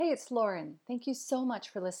Hey, it's Lauren. Thank you so much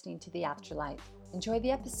for listening to The Afterlight. Enjoy the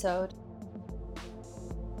episode.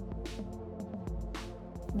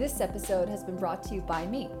 This episode has been brought to you by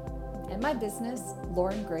me and my business,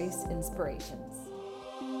 Lauren Grace Inspirations.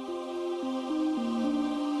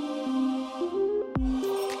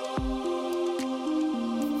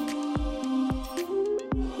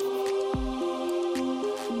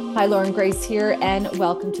 Hi, Lauren Grace here, and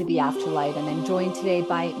welcome to The Afterlight. And I'm joined today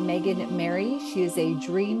by Megan Mary. She is a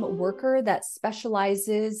dream worker that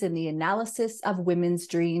specializes in the analysis of women's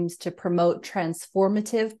dreams to promote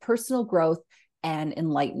transformative personal growth and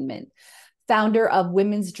enlightenment. Founder of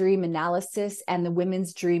Women's Dream Analysis and the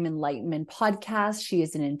Women's Dream Enlightenment podcast, she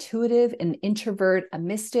is an intuitive, an introvert, a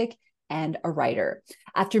mystic, and a writer.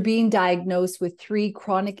 After being diagnosed with 3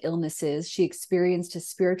 chronic illnesses, she experienced a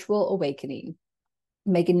spiritual awakening.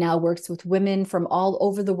 Megan now works with women from all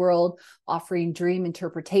over the world, offering dream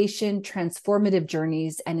interpretation, transformative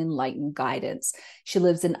journeys, and enlightened guidance. She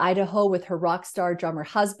lives in Idaho with her rock star drummer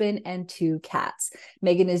husband and 2 cats.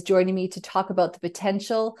 Megan is joining me to talk about the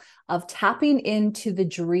potential of tapping into the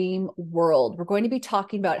dream world. We're going to be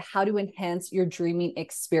talking about how to enhance your dreaming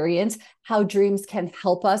experience, how dreams can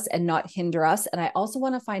help us and not hinder us. And I also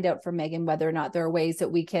want to find out from Megan whether or not there are ways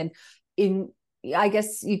that we can I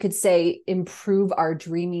guess you could say, improve our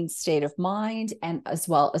dreaming state of mind and as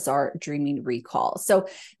well as our dreaming recall. So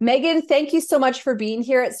Megan, thank you so much for being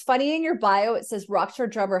here. It's funny, in your bio, it says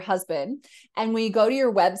rockstar drummer husband. And when you go to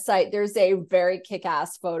your website, there's a very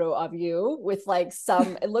kick-ass photo of you with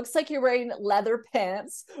it looks like you're wearing leather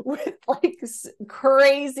pants with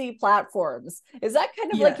crazy platforms. Is that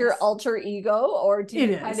kind of like your alter ego, or do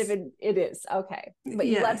you it is? Okay. But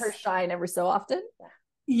you let her shine every so often?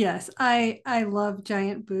 Yes, I love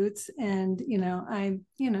giant boots, and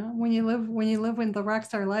when you live in the rock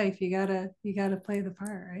star life, you gotta play the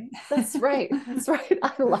part, right? That's right. That's right.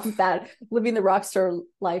 I love that, living the rock star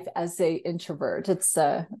life as a introvert. It's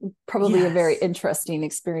probably a very interesting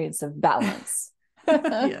experience of balance.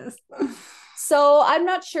 Yes. So I'm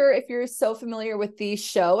not sure if you're so familiar with the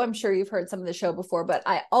show. I'm sure you've heard some of the show before, but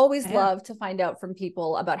I always love to find out from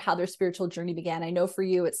people about how their spiritual journey began. I know for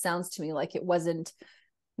you, it sounds to me like it wasn't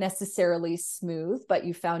necessarily smooth, but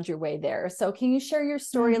you found your way there. So can you share your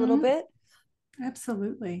story a little bit?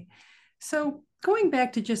 Absolutely. So going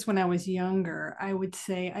back to just when I was younger, I would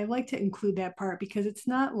say I like to include that part because it's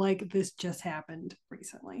not like this just happened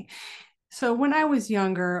recently. So when I was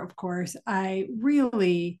younger, of course, I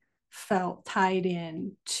really felt tied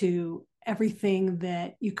in to everything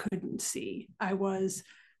that you couldn't see. I was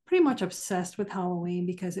pretty much obsessed with Halloween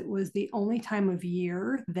because it was the only time of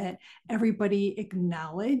year that everybody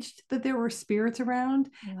acknowledged that there were spirits around.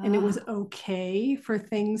 Wow. And it was okay for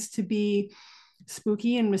things to be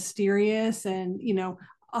spooky and mysterious, and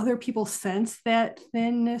other people sense that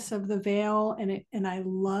thinness of the veil, and I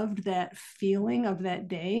loved that feeling of that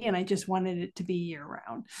day, and I just wanted it to be year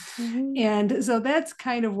round. And so that's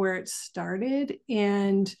kind of where it started.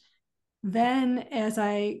 And then as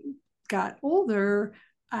I got older,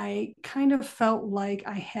 I kind of felt like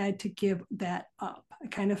I had to give that up. I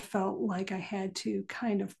kind of felt like I had to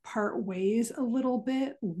kind of part ways a little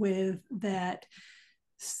bit with that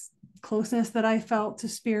closeness that I felt to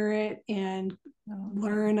spirit, and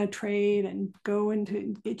learn a trade and go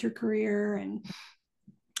into get your career and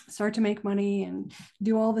start to make money and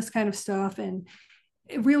do all this kind of stuff. And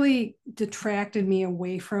it really detracted me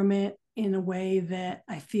away from it in a way that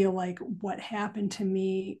I feel like what happened to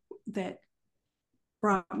me that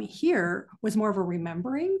brought me here was more of a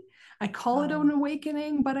remembering. I call it an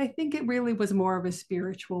awakening, but I think it really was more of a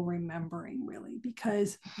spiritual remembering, really,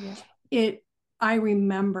 because I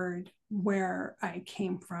remembered where I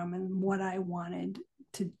came from and what I wanted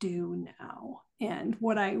to do now and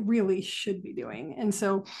what I really should be doing. And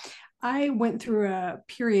so I went through a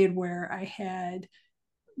period where I had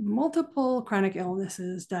multiple chronic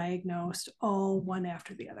illnesses diagnosed, all one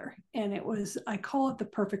after the other. And I call it the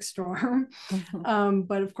perfect storm.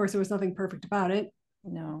 But of course, there was nothing perfect about it.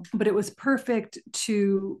 No. But it was perfect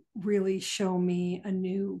to really show me a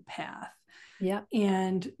new path. Yeah.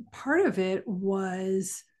 And part of it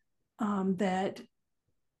was that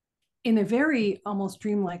in a very almost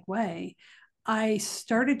dreamlike way, I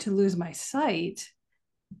started to lose my sight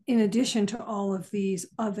in addition to all of these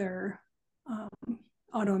other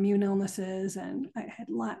autoimmune illnesses. And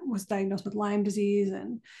I was diagnosed with Lyme disease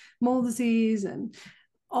and mold disease and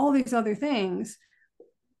all these other things.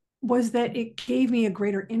 Was that it gave me a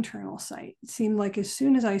greater internal sight. It seemed like as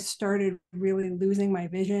soon as I started really losing my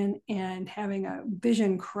vision and having a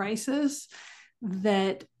vision crisis,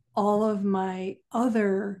 that all of my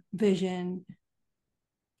other vision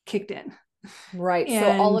kicked in. Right.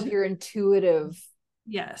 So all of And your intuitive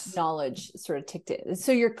yes, knowledge sort of ticked it.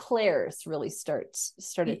 So your clairs really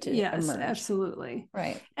started to yes, emerge. absolutely.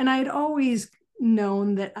 Right. And I'd always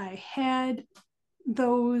known that I had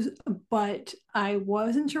those, but I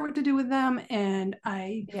wasn't sure what to do with them. And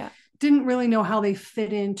I Yeah. didn't really know how they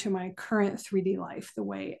fit into my current 3D life the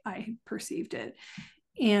way I perceived it.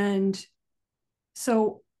 And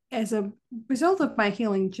so, as a result of my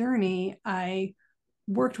healing journey, I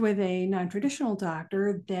worked with a non-traditional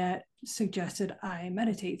doctor that suggested I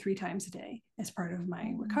meditate 3 times a day as part of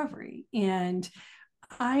my recovery. And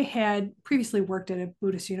I had previously worked at a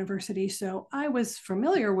Buddhist university, so I was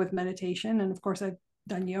familiar with meditation. And of course, I've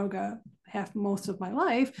done yoga most of my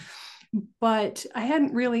life, but I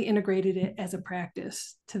hadn't really integrated it as a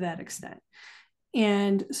practice to that extent.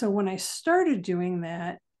 And so when I started doing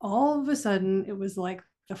that, all of a sudden it was like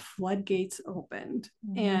the floodgates opened,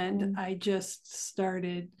 and I just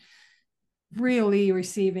started really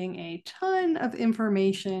receiving a ton of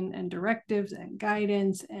information and directives and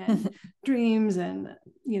guidance and dreams and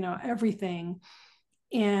everything,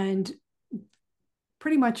 and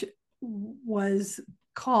pretty much was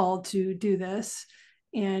called to do this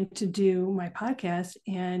and to do my podcast.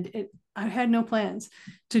 And I had no plans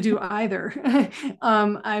to do either.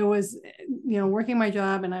 I was working my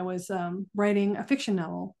job, and I was writing a fiction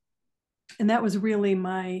novel, and that was really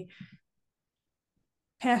my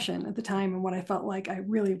passion at the time and what I felt like I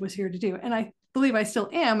really was here to do. And I believe I still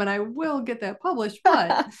am, and I will get that published,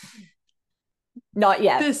 but not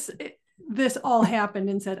yet. This all happened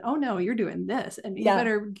and said, oh no, you're doing this, and you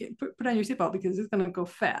better put on your seatbelt because it's going to go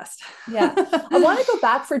fast. Yeah. I want to go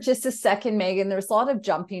back for just a second, Megan. There's a lot of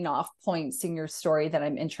jumping off points in your story that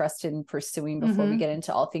I'm interested in pursuing before we get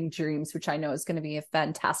into all things dreams, which I know is going to be a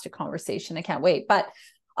fantastic conversation. I can't wait. But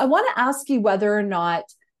I want to ask you whether or not,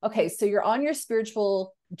 okay, so you're on your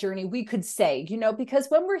spiritual journey, we could say, because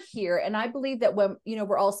when we're here, and I believe that when,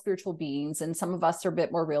 we're all spiritual beings, and some of us are a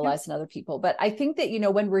bit more realized than other people, but I think that,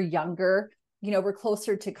 when we're younger, we're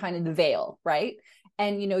closer to kind of the veil, right?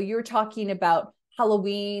 And, you're talking about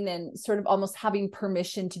Halloween and sort of almost having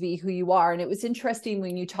permission to be who you are. And it was interesting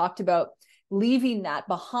when you talked about leaving that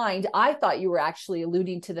behind. I thought you were actually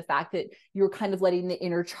alluding to the fact that you were kind of letting the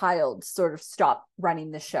inner child sort of stop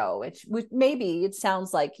running the show, which maybe it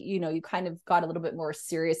sounds like, you kind of got a little bit more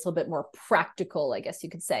serious, a little bit more practical, I guess you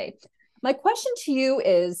could say. My question to you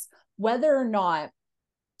is whether or not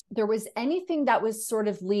there was anything that was sort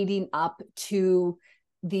of leading up to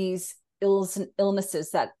these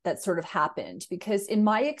illnesses that sort of happened, because in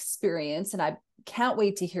my experience, and I can't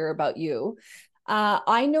wait to hear about you,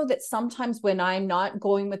 I know that sometimes when I'm not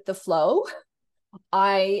going with the flow,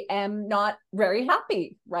 I am not very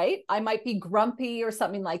happy, right? I might be grumpy or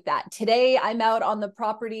something like that. Today, I'm out on the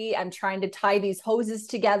property. I'm trying to tie these hoses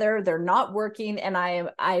together. They're not working. And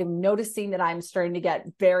I'm noticing that I'm starting to get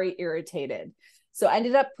very irritated. So I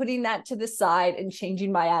ended up putting that to the side and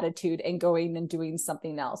changing my attitude and going and doing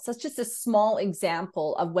something else. That's just a small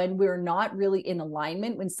example of when we're not really in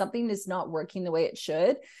alignment, when something is not working the way it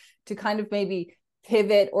should, to kind of maybe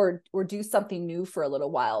pivot or do something new for a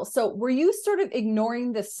little while. So were you sort of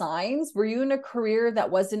ignoring the signs? Were you in a career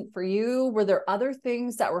that wasn't for you? Were there other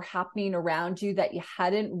things that were happening around you that you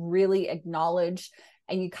hadn't really acknowledged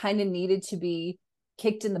and you kind of needed to be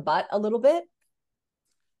kicked in the butt a little bit?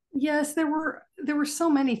 Yes, there were so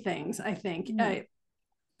many things, I think. I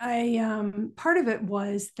part of it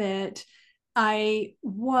was that I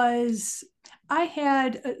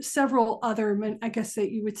had several other, I guess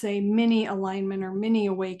that you would say, mini alignment or mini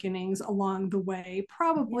awakenings along the way,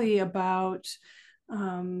 probably about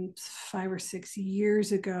 5 or 6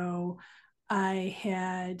 years ago. I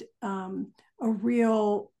had a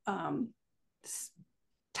real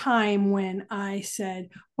time when I said,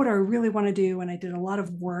 what do I really want to do? And I did a lot of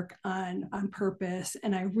work on purpose,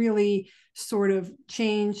 and I really sort of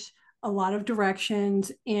changed a lot of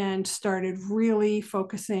directions and started really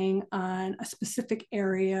focusing on a specific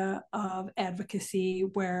area of advocacy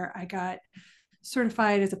where I got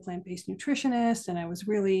certified as a plant-based nutritionist, and I was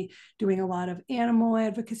really doing a lot of animal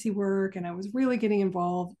advocacy work, and I was really getting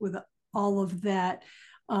involved with all of that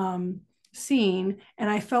scene. And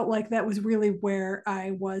I felt like that was really where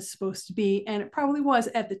I was supposed to be, and it probably was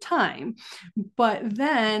at the time. But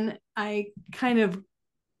then I kind of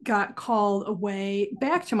got called away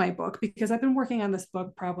back to my book, because I've been working on this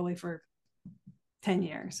book probably for 10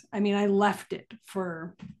 years. I mean, I left it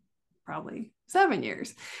for probably 7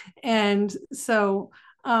 years. And so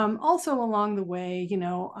also along the way,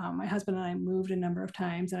 my husband and I moved a number of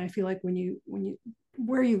times, and I feel like when you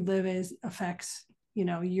where you live affects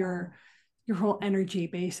your whole energy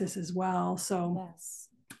basis as well. So yes.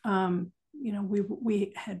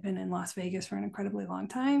 we had been in Las Vegas for an incredibly long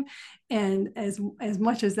time. And as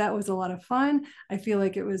much as that was a lot of fun, I feel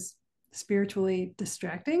like it was spiritually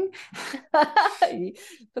distracting.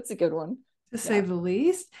 That's a good one. To say the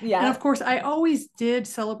least. Yeah. And of course, I always did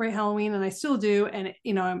celebrate Halloween, and I still do. And,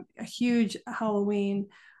 I'm a huge Halloween,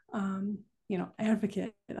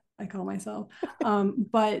 advocate, I call myself.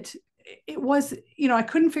 But it was, I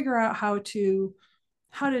couldn't figure out how to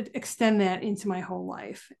extend that into my whole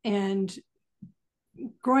life. And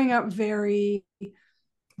growing up very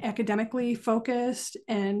academically focused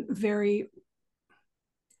and very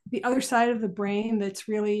the other side of the brain, that's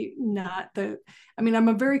really not I'm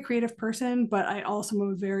a very creative person, but I also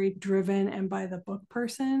am a very driven and by the book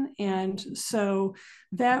person. And so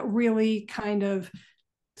that really kind of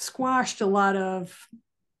squashed a lot of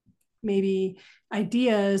maybe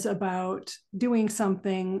ideas about doing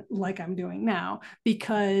something like I'm doing now,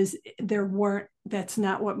 because that's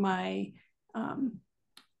not what my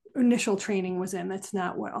initial training was in. That's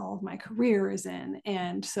not what all of my career is in.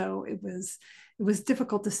 And so it was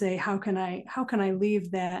difficult to say, how can I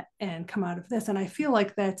leave that and come out of this? And I feel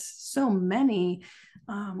like that's so many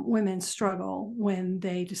women struggle when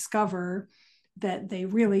they discover that they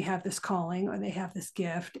really have this calling or they have this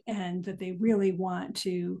gift, and that they really want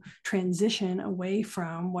to transition away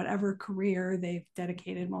from whatever career they've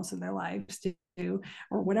dedicated most of their lives to,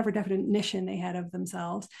 or whatever definition they had of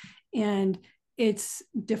themselves. And it's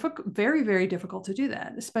difficult, very, very difficult to do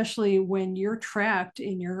that, especially when you're trapped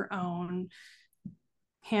in your own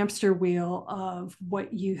hamster wheel of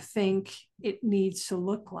what you think it needs to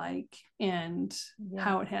look like and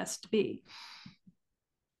how it has to be.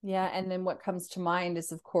 Yeah. And then what comes to mind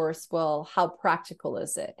is, of course, well, how practical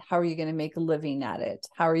is it? How are you going to make a living at it?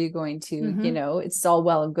 How are you going to, it's all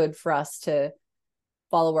well and good for us to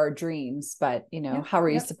follow our dreams, but, how are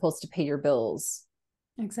you supposed to pay your bills?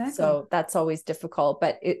 Exactly. So that's always difficult.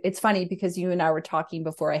 But it's funny because you and I were talking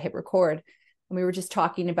before I hit record, and we were just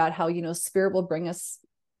talking about how, spirit will bring us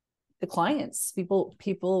the clients.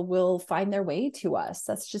 People will find their way to us.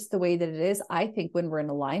 That's just the way that it is, I think, when we're in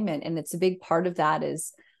alignment. And it's a big part of that.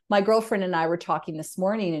 Is my girlfriend and I were talking this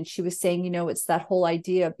morning, and she was saying, it's that whole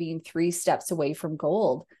idea of being 3 steps away from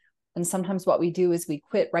gold. And sometimes what we do is we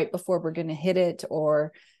quit right before we're going to hit it,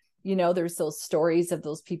 or there's those stories of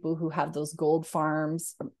those people who have those gold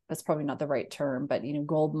farms. That's probably not the right term, but,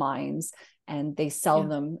 gold mines, and they sell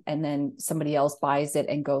them, and then somebody else buys it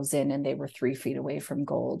and goes in, and they were 3 feet away from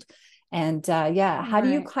gold. And how do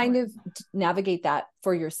you kind of navigate that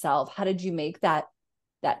for yourself? How did you make that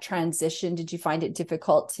transition? Did you find it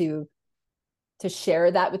difficult to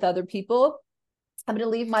share that with other people? I'm going to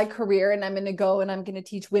leave my career and I'm going to go and I'm going to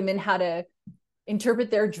teach women how to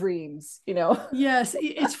interpret their dreams, Yes.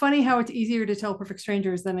 It's funny how it's easier to tell perfect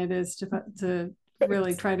strangers than it is to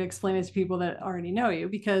really try to explain it to people that already know you,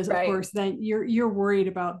 because of course then you're worried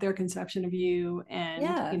about their conception of you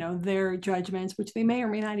and their judgments, which they may or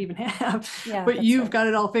may not even have, but you've got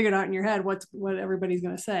it all figured out in your head what everybody's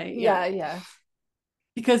going to say.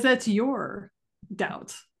 Because that's your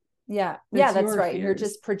doubts. That's right. Fears. You're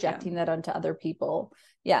just projecting that onto other people.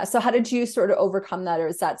 So how did you sort of overcome that, or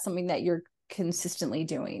is that something that you're consistently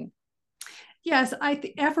doing? Yes, I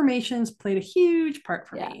think affirmations played a huge part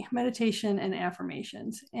for me. Meditation and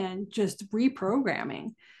affirmations, and just reprogramming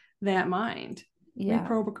that mind,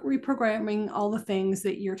 reprogramming all the things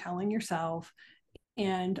that you're telling yourself,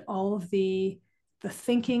 and all of the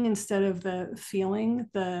thinking instead of the feeling,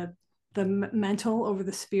 the mental over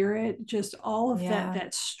the spirit, just all of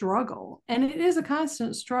that struggle. And it is a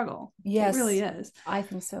constant struggle. Yes, it really is. I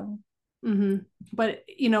think so. But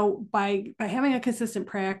by having a consistent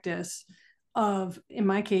practice of, in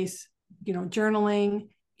my case, journaling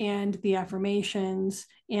and the affirmations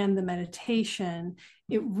and the meditation,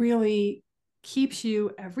 it really keeps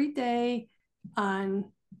you every day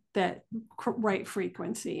on that right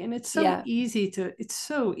frequency. And it's so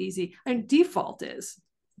easy. And default is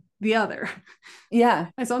the other.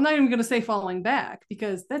 And so I'm not even going to say falling back,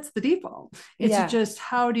 because that's the default. It's just,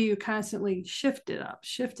 how do you constantly shift it up,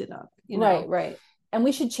 Right. And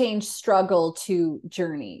we should change struggle to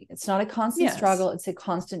journey. It's not a constant struggle. It's a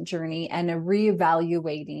constant journey and a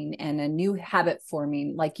reevaluating and a new habit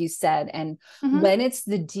forming, like you said. And when it's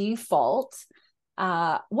the default,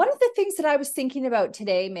 one of the things that I was thinking about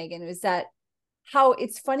today, Megan, was that how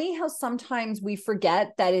it's funny how sometimes we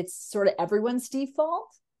forget that it's sort of everyone's default.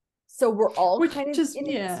 So we're all kind of in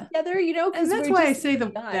it together, and that's why I say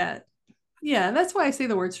that. Yeah, that's why I say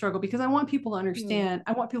the word struggle, because I want people to understand.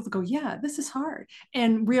 I want people to go, this is hard,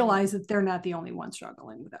 and realize that they're not the only one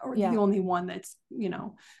struggling with it, or the only one that's,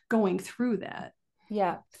 going through that.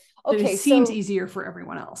 Okay. It seems easier for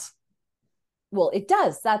everyone else. Well, it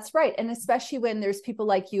does. That's right. And especially when there's people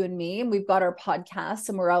like you and me, and we've got our podcasts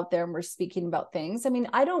and we're out there and we're speaking about things. I mean,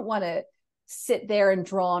 I don't want to sit there and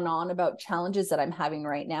drawn on about challenges that I'm having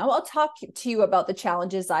right now. I'll talk to you about the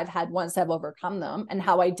challenges I've had once I've overcome them and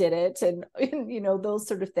how I did it and you know, those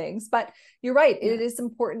sort of things. But you're right. Yeah. It is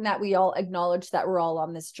important that we all acknowledge that we're all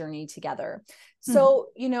on this journey together. So,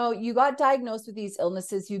 you know, you got diagnosed with these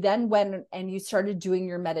illnesses. You then went and you started doing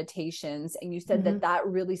your meditations, and you said that that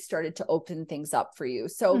really started to open things up for you.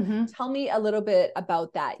 So tell me a little bit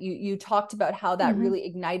about that. You talked about how that really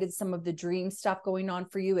ignited some of the dream stuff going on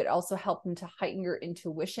for you. It also helped them to heighten your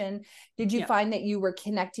intuition. Did you find that you were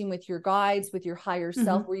connecting with your guides, with your higher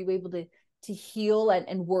self? Were you able to heal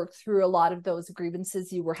and work through a lot of those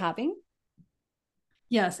grievances you were having?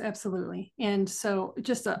 Yes, absolutely. And so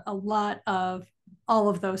just a lot of all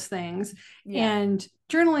of those things. Yeah. And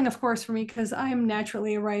journaling, of course, for me, because I'm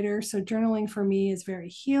naturally a writer. So journaling for me is very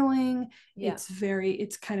healing. Yeah.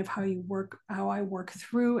 It's kind of how I work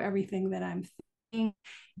through everything that I'm thinking.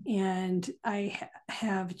 And I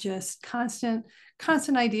have just constant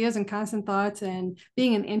ideas and constant thoughts, and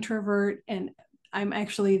being an introvert, and I'm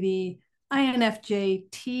actually the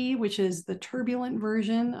INFJT, which is the turbulent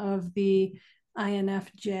version of the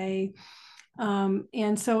INFJ.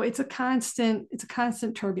 And so it's a constant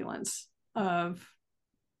turbulence of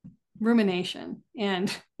rumination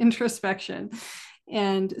and introspection.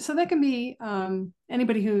 And so that can be,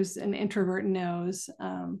 anybody who's an introvert knows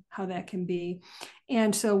how that can be.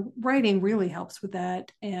 And so writing really helps with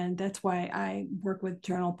that. And that's why I work with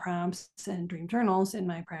journal prompts and dream journals in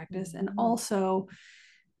my practice, and also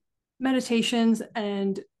meditations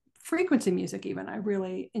and frequency music. Even I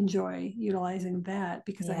really enjoy utilizing that,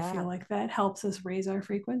 because I feel like that helps us raise our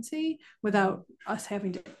frequency without us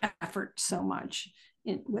having to effort so much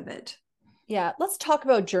with it. Yeah, let's talk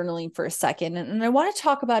about journaling for a second. And I want to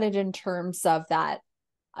talk about it in terms of that.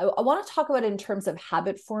 I want to talk about it in terms of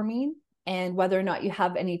habit forming, and whether or not you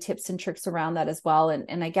have any tips and tricks around that as well.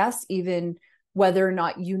 And I guess even whether or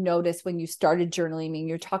not you notice when you started journaling. I mean,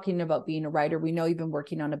 you're talking about being a writer. We know you've been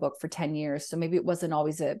working on a book for 10 years. So maybe it wasn't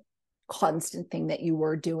always a constant thing that you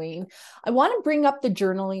were doing. I want to bring up the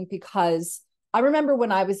journaling because I remember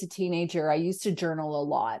when I was a teenager, I used to journal a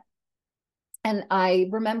lot. And I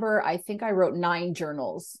remember, I think I wrote 9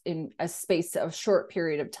 journals in a space of short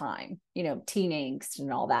period of time, you know, teen angst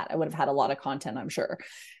and all that. I would have had a lot of content, I'm sure.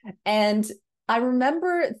 And I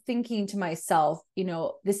remember thinking to myself, you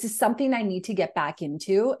know, this is something I need to get back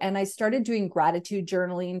into. And I started doing gratitude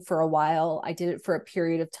journaling for a while. I did it for a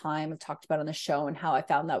period of time. I've talked about on the show and how I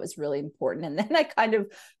found that was really important. And then I kind of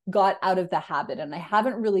got out of the habit, and I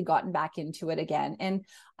haven't really gotten back into it again. And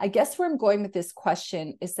I guess where I'm going with this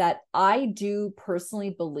question is that I do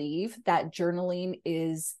personally believe that journaling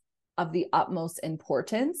is of the utmost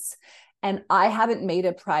importance, and I haven't made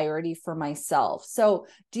a priority for myself. So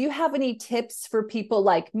do you have any tips for people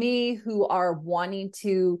like me who are wanting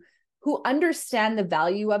to, who understand the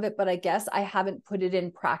value of it, but I guess I haven't put it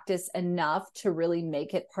in practice enough to really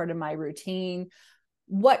make it part of my routine?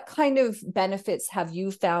 What kind of benefits have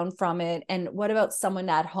you found from it? And what about someone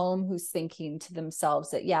at home who's thinking to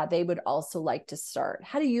themselves that, yeah, they would also like to start?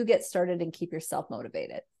 How do you get started and keep yourself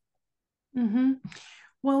motivated? Mm-hmm.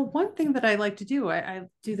 Well, one thing that I like to do, I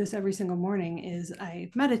do this every single morning, is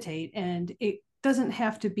I meditate, and it doesn't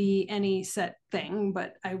have to be any set thing,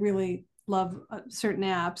 but I really love certain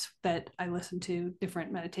apps that I listen to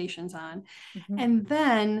different meditations on. And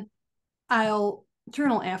then I'll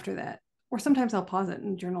journal after that, or sometimes I'll pause it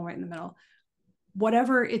and journal right in the middle.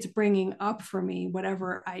 Whatever it's bringing up for me,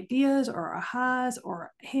 whatever ideas or ahas,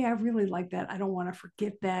 or, hey, I really like that, I don't want to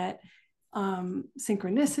forget that,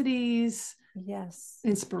 synchronicities,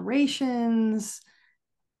 inspirations.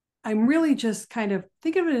 I'm really just kind of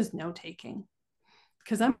think of it as note taking,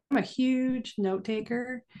 because I'm a huge note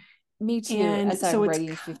taker. Me too. And as I'm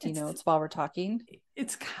writing 50 notes while we're talking,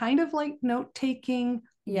 it's kind of like note taking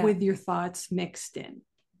with your thoughts mixed in,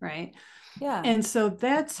 right? Yeah. And so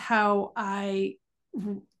that's how I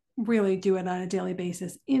really do it on a daily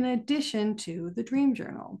basis, in addition to the dream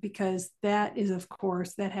journal, because that is, of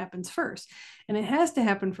course, that happens first. And it has to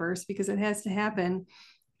happen first because it has to happen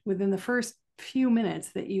within the first few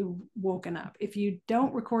minutes that you've woken up. If you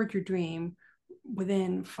don't record your dream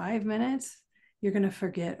within 5 minutes, you're going to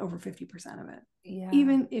forget over 50% of it. Yeah.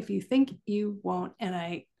 Even if you think you won't. And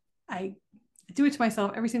I do it to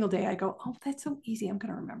myself every single day. I go, oh, that's so easy, I'm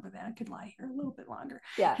going to remember that. I could lie here a little bit longer.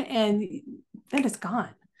 Yeah. And then it's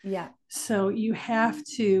gone. Yeah. So you have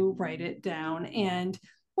to write it down and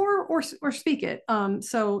or speak it.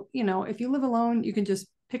 So, you know, if you live alone, you can just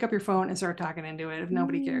pick up your phone and start talking into it if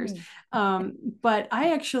nobody cares. Mm. But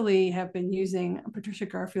I actually have been using Patricia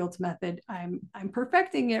Garfield's method. I'm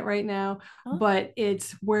perfecting it right now, but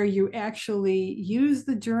it's where you actually use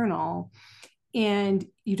the journal and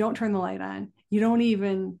you don't turn the light on. You don't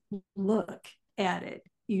even look at it.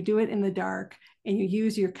 You do it in the dark, and you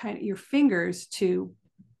use your fingers to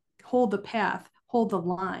hold the path, hold the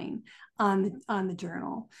line on the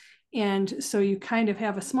journal. And so you kind of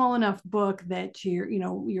have a small enough book that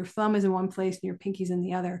your thumb is in one place and your pinky's in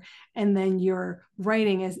the other. And then you're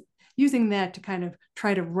writing is using that to kind of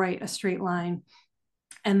try to write a straight line,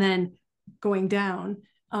 and then going down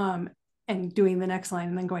and doing the next line,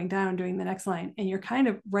 and then going down, doing the next line. And you're kind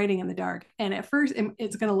of writing in the dark. And at first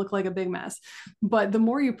it's going to look like a big mess, but the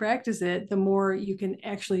more you practice it, the more you can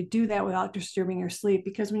actually do that without disturbing your sleep.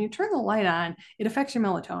 Because when you turn the light on, it affects your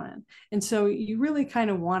melatonin. And so you really kind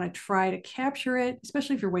of want to try to capture it,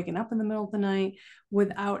 especially if you're waking up in the middle of the night,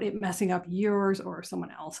 without it messing up yours or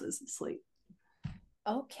someone else's sleep.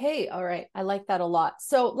 Okay. All right. I like that a lot.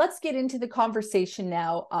 So let's get into the conversation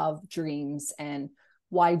now of dreams and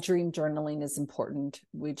why dream journaling is important,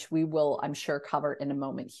 which we will, I'm sure, cover in a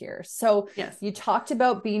moment here. So yes, you talked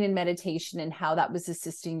about being in meditation and how that was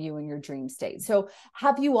assisting you in your dream state. So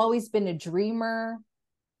have you always been a dreamer?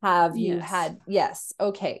 Have you had, yes.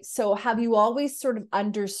 Okay. So have you always sort of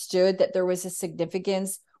understood that there was a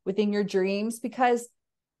significance within your dreams? Because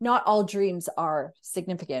not all dreams are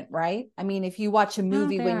significant, right? I mean, if you watch a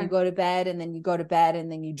movie when you go to bed and then you go to bed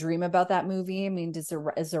and then you dream about that movie, I mean, is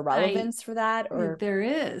there relevance for that? Or there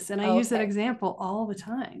is, and I use that example all the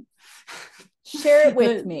time. Share it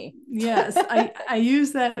with me. Yes, I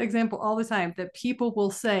use that example all the time, that people will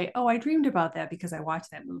say, oh, I dreamed about that because I watched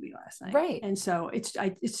that movie last night. Right. And so it's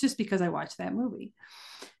just because I watched that movie.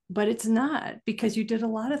 But it's not, because you did a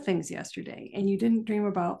lot of things yesterday and you didn't dream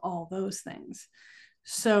about all those things.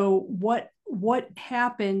 So what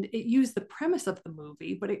happened, it used the premise of the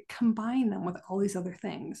movie, but it combined them with all these other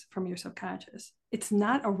things from your subconscious. It's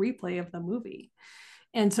not a replay of the movie.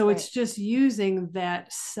 And so it's just using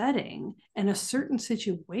that setting and a certain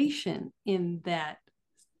situation in that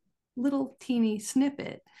little teeny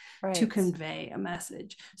snippet to convey a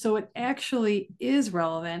message. So it actually is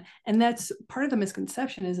relevant. And that's part of the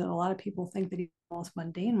misconception, is that a lot of people think that the most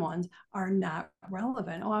mundane ones are not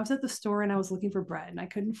relevant. Oh, I was at the store and I was looking for bread and I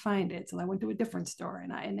couldn't find it, so I went to a different store,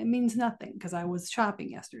 and it means nothing because I was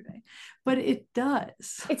shopping yesterday. But it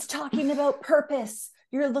does. It's talking about purpose.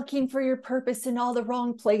 You're looking for your purpose in all the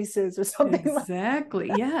wrong places or something.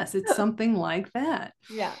 Exactly. Yes, it's something like that.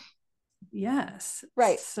 Yeah. Yes.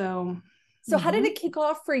 Right. So how did it kick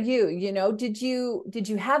off for you? Did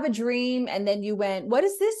you have a dream and then you went, what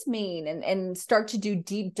does this mean? And start to do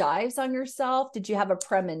deep dives on yourself? Did you have a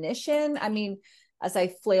premonition? I mean, as I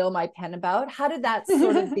flail my pen about, how did that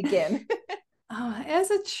sort of begin? As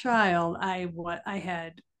a child, I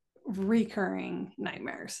had recurring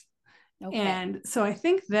nightmares. Okay. And so I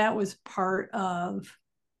think that was part of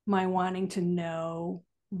my wanting to know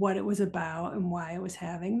what it was about and why I was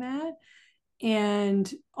having that. And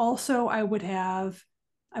also I would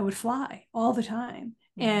fly all the time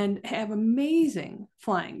and have amazing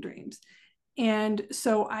flying dreams. And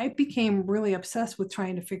so I became really obsessed with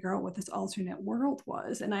trying to figure out what this alternate world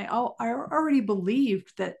was. And I already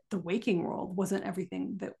believed that the waking world wasn't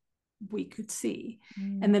everything that we could see,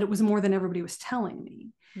 and that it was more than everybody was telling me.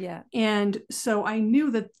 Yeah. And so I knew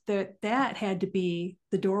that had to be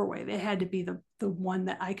the doorway. That had to be the one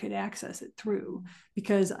that I could access it through,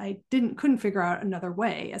 because I couldn't figure out another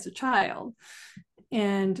way as a child.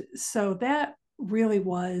 And so that really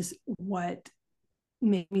was what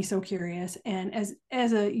made me so curious. And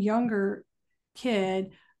as a younger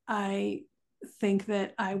kid, I think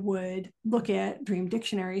that I would look at dream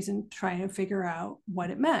dictionaries and try to figure out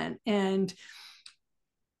what it meant. And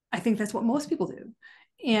I think that's what most people do.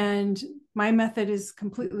 And my method is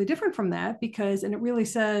completely different from that, and it really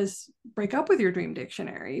says, break up with your dream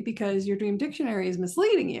dictionary, because your dream dictionary is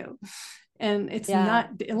misleading you. And it's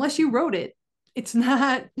not, unless you wrote it, it's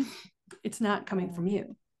not coming from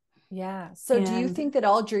you. Yeah. So do you think that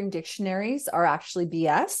all dream dictionaries are actually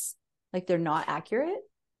BS? Like they're not accurate?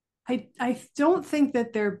 I don't think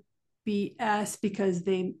that they're BS, because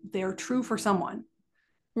they're true for someone.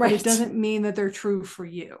 Right. But it doesn't mean that they're true for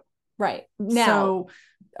you. Right. Now,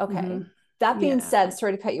 okay. That being said,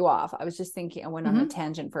 sorry to cut you off. I was just thinking, I went on a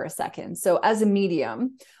tangent for a second. So as a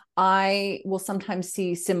medium, I will sometimes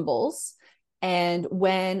see symbols. And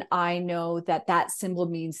when I know that that symbol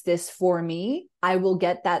means this for me, I will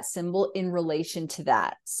get that symbol in relation to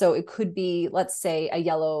that. So it could be, let's say, a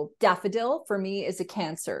yellow daffodil for me is a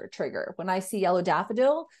Cancer trigger. When I see yellow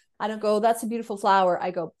daffodil, I don't go, that's a beautiful flower.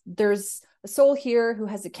 I go, there's a soul here who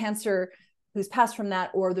has a cancer, who's passed from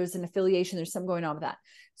that, or there's an affiliation, there's something going on with that.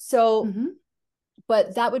 So, Mm-hmm.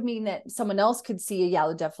 but that would mean that someone else could see a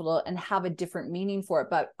yellow daffodil and have a different meaning for it.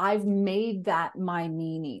 But I've made that my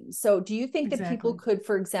meaning. So do you think that people Exactly. could,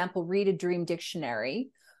 for example, read a dream dictionary,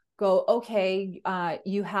 go, okay,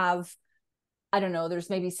 you have, I don't know, there's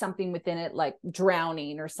maybe something within it like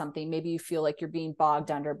drowning or something. Maybe you feel like you're being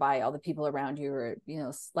bogged under by all the people around you, or, you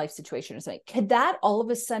know, life situation or something. Could that all of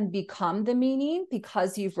a sudden become the meaning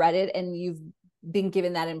because you've read it and you've been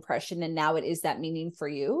given that impression and now it is that meaning for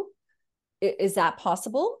you? Is that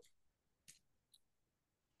possible?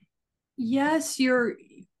 Yes, your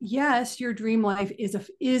dream life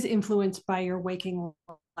is influenced by your waking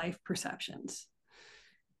life perceptions.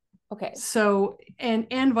 Okay. So,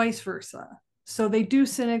 and vice versa. So they do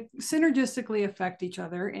synergistically affect each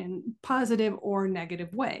other in positive or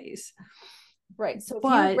negative ways. Right. So if you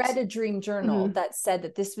But read a dream journal mhm, that said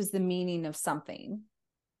that this was the meaning of something,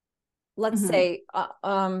 let's mhm, say,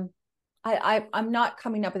 I'm not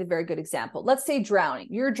coming up with a very good example. Let's say drowning.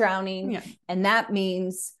 You're drowning, yeah, and that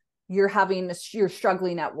means you're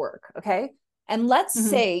struggling at work. Okay. And let's mhm,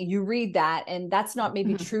 say you read that and that's not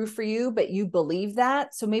maybe mhm. true for you, but you believe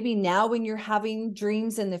that. So maybe now when you're having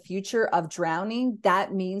dreams in the future of drowning,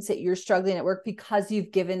 that means that you're struggling at work because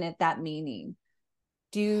you've given it that meaning.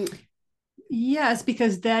 Do you, Yes,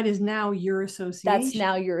 because that is now your that's association.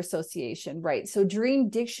 now your association, right? So dream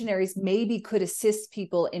dictionaries maybe could assist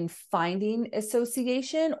people in finding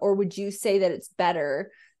association, or would you say that it's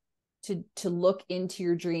better to look into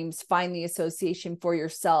your dreams, find the association for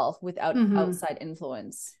yourself without Mhm. outside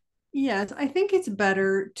influence? Yes, I think it's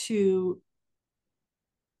better to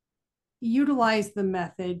utilize the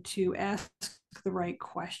method to ask the right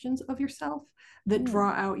questions of yourself that Mm, draw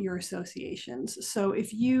out your associations. So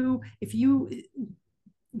if you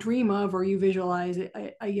dream of or you visualize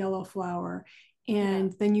a yellow flower yeah.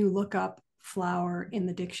 and then you look up flower in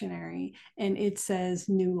the dictionary and it says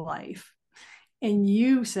new life, and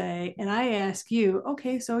you say, and I ask you,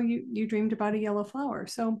 okay, so you dreamed about a yellow flower,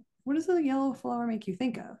 so what does a yellow flower make you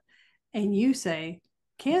think of? And you say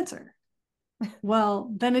cancer.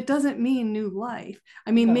 Well, then it doesn't mean new life.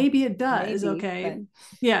 I mean, No, maybe it does, maybe, but okay?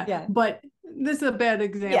 Yeah, yeah. but this is a bad Yeah.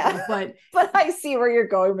 example, but But I see where you're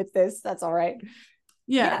going with this. That's all right.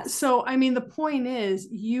 yeah. Yes. So, I mean, the point is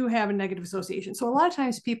you have a negative association. So, a lot of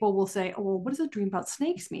times people will say, oh, well, what does a dream about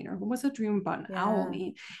snakes mean? Or what does a dream about an owl Yeah.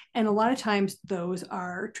 mean? And a lot of times those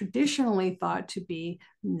are traditionally thought to be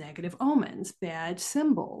negative omens, bad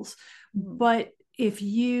symbols. Mm. But if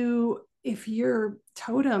your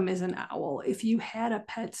totem is an owl, if you had a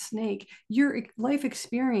pet snake, your life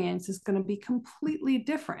experience is going to be completely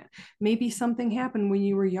different. Maybe something happened when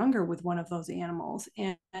you were younger with one of those animals,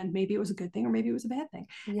 and maybe it was a good thing or maybe it was a bad thing.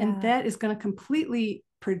 And Yeah. that is going to completely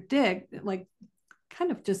predict, like,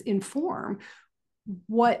 kind of just inform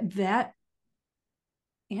what that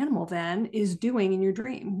animal then is doing in your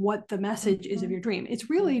dream, what the message is of Mhm. your dream. It's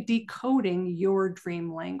really decoding your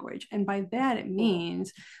dream language. And by that, it Cool.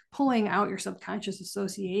 means pulling out your subconscious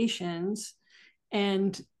associations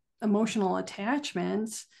and emotional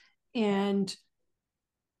attachments and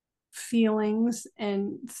feelings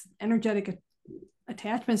and energetic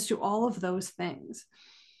attachments to all of those things.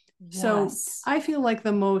 So Yes. I feel like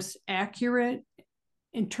the most accurate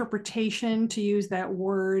interpretation, to use that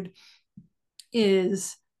word,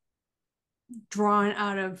 is drawn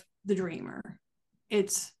out of the dreamer.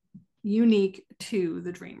 It's unique to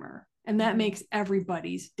the dreamer, and that Mhm. makes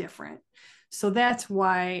everybody's different. So that's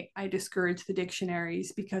why I discourage the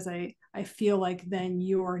dictionaries, because I feel like then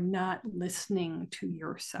you're not listening to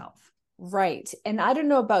yourself. Right. And I don't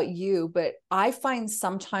know about you, but I find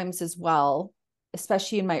sometimes as well,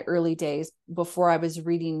 especially in my early days before I was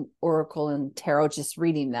reading Oracle and Tarot, just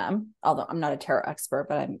reading them, although I'm not a tarot expert,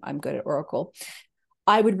 but I'm good at Oracle.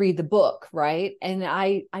 I would read the book, right? And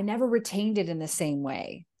I never retained it in the same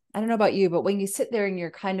way. I don't know about you, but when you sit there and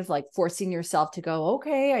you're kind of like forcing yourself to go,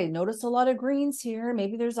 okay, I noticed a lot of greens here.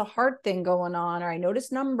 Maybe there's a heart thing going on, or I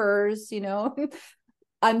noticed numbers, you know.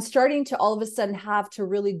 I'm starting to all of a sudden have to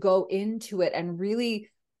really go into it and really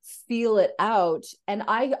feel it out. And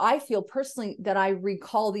I feel personally that I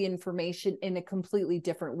recall the information in a completely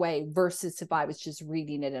different way versus if I was just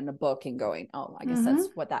reading it in a book and going, oh, I guess that's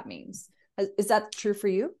Mm-hmm. what that means. Is that true for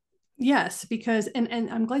you? Yes, because and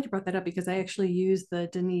I'm glad you brought that up, because I actually used the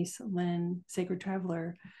Denise Lynn Sacred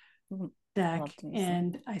Traveler Mhm. I deck, love Denise Linn.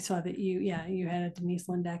 and I saw that you had a Denise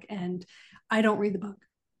Lynn deck, and I don't read the book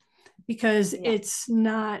because Yeah. it's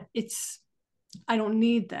I don't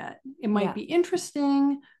need that. It might be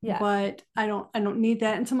interesting, but I don't need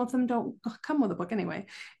that. And some of them don't come with a book anyway.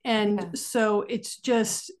 And so it's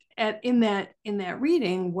just in that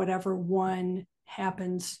reading, whatever one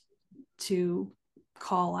happens to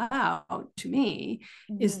call out to me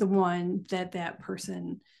is the one that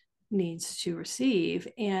person needs to receive.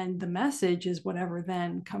 And the message is whatever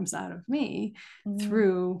then comes out of me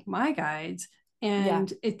through my guides.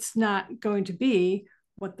 And it's not going to be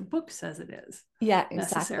what the book says it is. Yeah, exactly.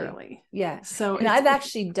 Necessarily. Yeah. So, and I've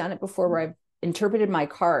actually done it before where I've interpreted my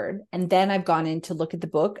card and then I've gone in to look at the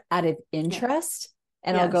book out of interest.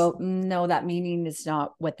 And I'll go, no, that meaning is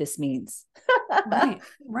not what this means.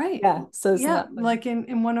 Right. Yeah. So like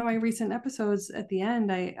in one of my recent episodes at the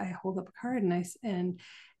end, I hold up a card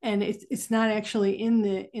and it's not actually in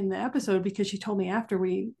the episode, because she told me after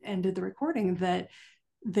we ended the recording that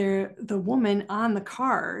the woman on the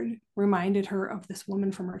card reminded her of this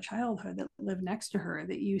woman from her childhood that lived next to her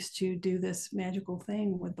that used to do this magical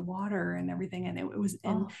thing with the water and everything. And it was,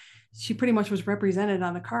 and she pretty much was represented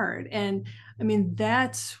on the card. And I mean,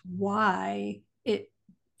 that's why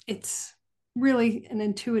it's really an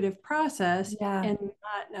intuitive process and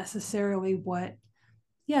not necessarily what,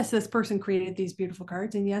 yes, this person created these beautiful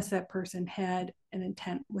cards, and yes, that person had an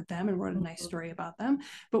intent with them and wrote a nice story about them.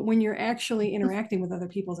 But when you're actually interacting with other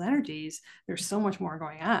people's energies, there's so much more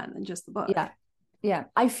going on than just the book. Yeah.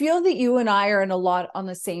 I feel that you and I are in a lot on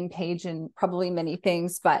the same page in probably many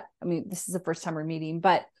things, but I mean, this is the first time we're meeting,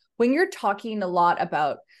 but when you're talking a lot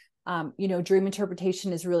about, dream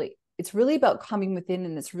interpretation it's really about coming within,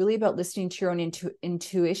 and it's really about listening to your own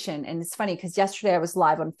intuition. And it's funny because yesterday I was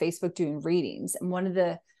live on Facebook doing readings,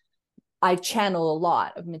 and I channel a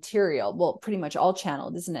lot of material. Well, pretty much all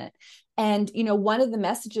channeled, isn't it? And, one of the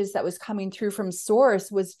messages that was coming through from source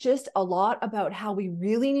was just a lot about how we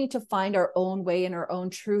really need to find our own way and our own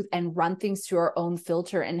truth and run things through our own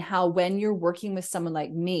filter. And how when you're working with someone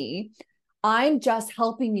like me, I'm just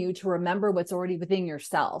helping you to remember what's already within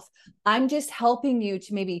yourself. I'm just helping you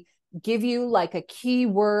to maybe give you like a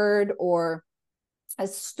keyword or a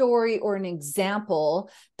story or an example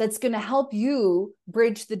that's going to help you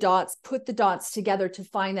bridge the dots, put the dots together to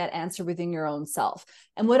find that answer within your own self.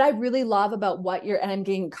 And what I really love about and I'm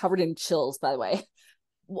getting covered in chills, by the way.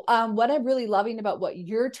 What I'm really loving about what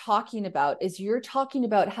you're talking about is you're talking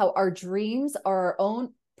about how our dreams are our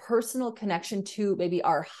own personal connection to maybe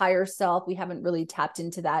our higher self. We haven't really tapped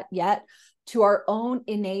into that yet, to our own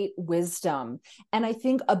innate wisdom. And I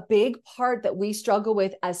think a big part that we struggle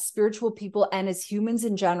with as spiritual people and as humans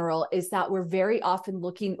in general is that we're very often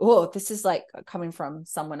looking, this is like coming from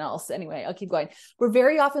someone else. Anyway, I'll keep going. We're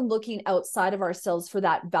very often looking outside of ourselves for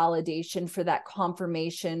that validation, for that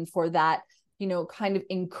confirmation, for that, kind of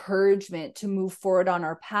encouragement to move forward on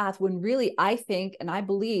our path, when really I think, and I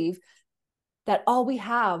believe that all we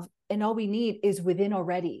have and all we need is within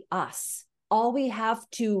already us. All we have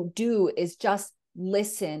to do is just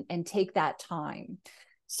listen and take that time.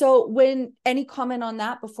 So any comment on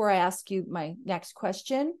that before I ask you my next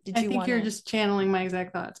question? I think you're just channeling my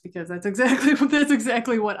exact thoughts, because that's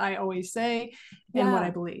exactly what I always say and what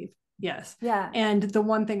I believe. Yes. Yeah. And the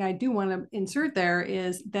one thing I do want to insert there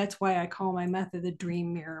is that's why I call my method the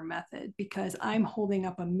dream mirror method, because I'm holding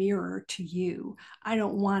up a mirror to you. I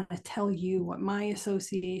don't want to tell you what my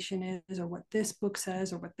association is or what this book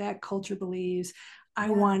says or what that culture believes. I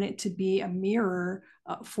want it to be a mirror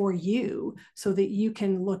for you so that you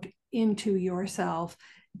can look into yourself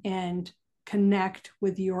and connect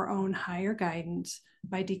with your own higher guidance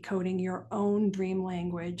by decoding your own dream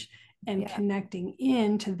language and connecting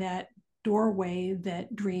into that doorway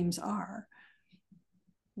that dreams are.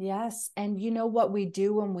 Yes. And what we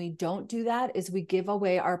do when we don't do that is we give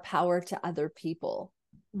away our power to other people.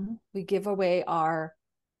 Mm-hmm. We give away our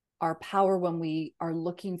power when we are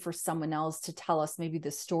looking for someone else to tell us maybe the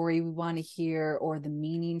story we want to hear or the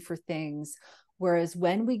meaning for things. Whereas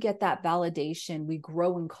when we get that validation, we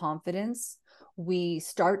grow in confidence, we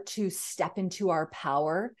start to step into our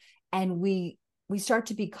power, and we start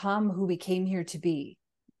to become who we came here to be.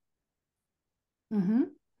 Mm-hmm.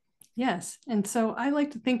 Yes. And so I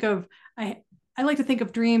like to think of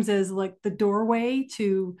dreams as like the doorway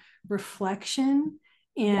to reflection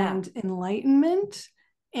and enlightenment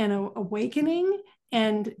and awakening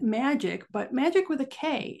and magic, but magic with a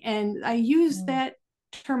K. And I use that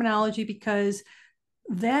terminology because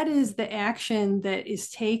that is the action that is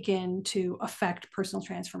taken to affect personal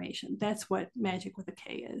transformation. That's what magic with a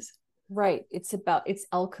K is. Right. It's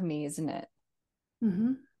alchemy, isn't it?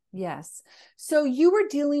 Mm-hmm. Yes. So you were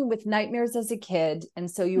dealing with nightmares as a kid.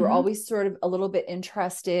 And so you were always sort of a little bit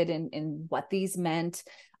interested in what these meant.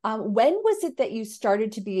 When was it that you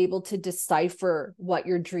started to be able to decipher what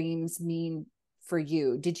your dreams mean for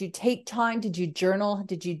you? Did you take time? Did you journal?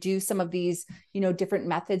 Did you do some of these, different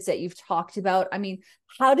methods that you've talked about? I mean,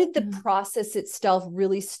 how did the process itself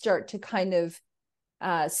really start to kind of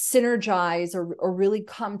synergize or really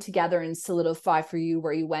come together and solidify for you,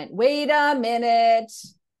 where you went, wait a minute,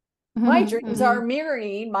 my dreams are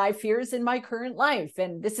mirroring my fears in my current life,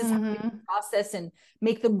 and this is how I process and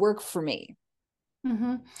make them work for me?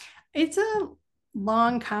 It's a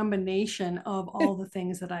long combination of all the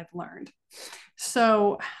things that I've learned.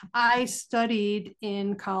 So I studied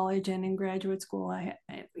in college and in graduate school, I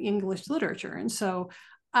had English literature. And so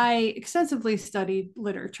I extensively studied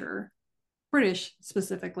literature, British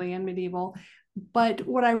specifically, and medieval. But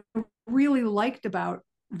what I really liked about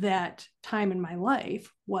that time in my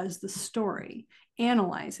life was the story,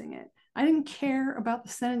 analyzing it. I didn't care about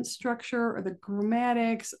the sentence structure or the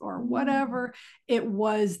grammatics or whatever. It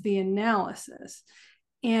was the analysis.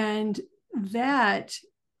 And that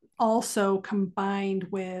also combined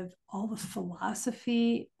with all the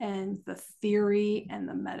philosophy and the theory and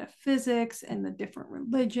the metaphysics and the different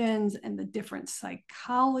religions and the different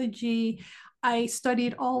psychology. I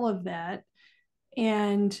studied all of that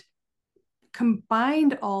and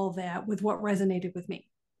combined all that with what resonated with me.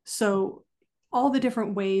 So all the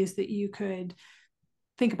different ways that you could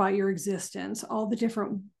think about your existence, all the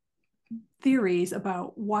different theories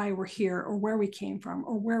about why we're here or where we came from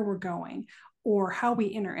or where we're going or how we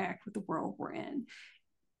interact with the world we're in.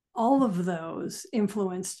 All of those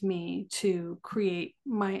influenced me to create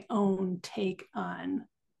my own take on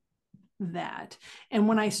that. And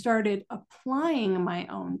when I started applying my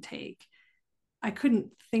own take, I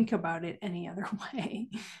couldn't think about it any other way.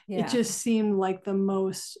 Yeah. It just seemed like the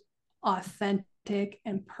most authentic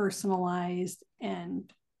and personalized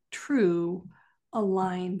and true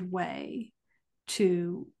aligned way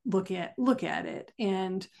to look at it.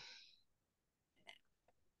 And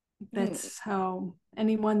that's how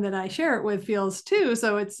anyone that I share it with feels too.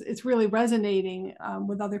 So it's really resonating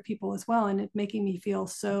with other people as well, and it's making me feel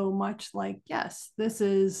so much like, yes, this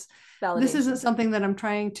isn't something that I'm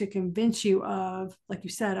trying to convince you of, like you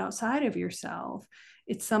said, outside of yourself.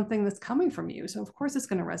 It's something that's coming from you. So of course it's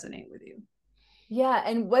going to resonate with you. Yeah.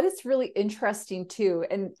 And what is really interesting too,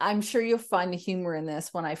 and I'm sure you'll find the humor in this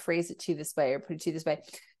when I phrase it to you this way or put it to you this way,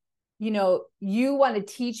 you want to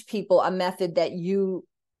teach people a method that you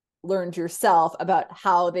learned yourself about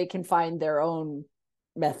how they can find their own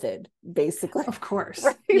method, basically. Of course.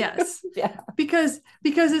 Right? Yes. Yeah. Because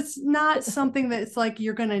it's not something that's like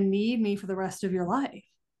you're going to need me for the rest of your life,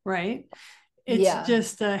 right? It's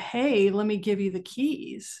just hey, let me give you the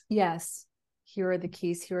keys. Yes. Here are the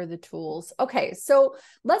keys. Here are the tools. Okay. So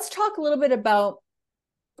let's talk a little bit about,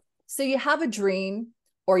 so you have a dream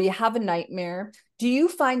or you have a nightmare. Do you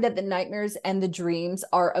find that the nightmares and the dreams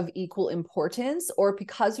are of equal importance, or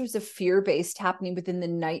because there's a fear-based happening within the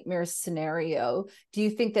nightmare scenario, do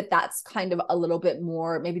you think that that's kind of a little bit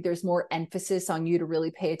more, maybe there's more emphasis on you to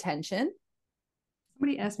really pay attention?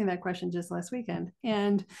 Somebody asked me that question just last weekend,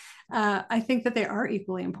 and I think that they are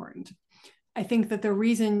equally important. I think that the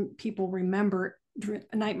reason people remember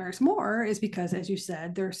nightmares more is because, as you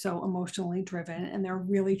said, they're so emotionally driven and they're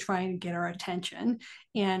really trying to get our attention,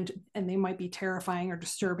 and they might be terrifying or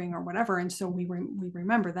disturbing or whatever, and so we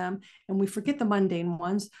remember them and we forget the mundane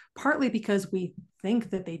ones, partly because we think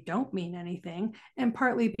that they don't mean anything, and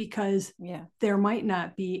partly because there might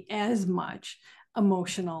not be as much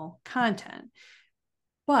emotional content.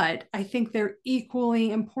 But I think they're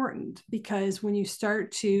equally important, because when you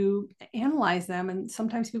start to analyze them, and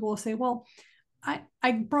sometimes people will say, well,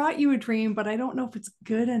 I brought you a dream, but I don't know if it's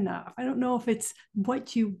good enough. I don't know if it's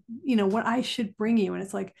what what I should bring you. And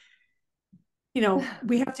it's like,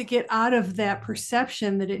 we have to get out of that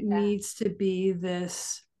perception that it needs to be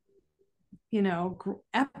this,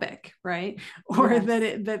 epic, right? Or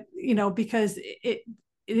because it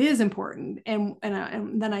is important. And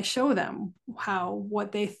then I show them how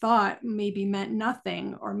what they thought maybe meant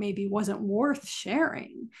nothing or maybe wasn't worth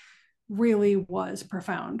sharing really was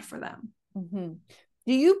profound for them. Mm-hmm.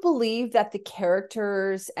 Do you believe that the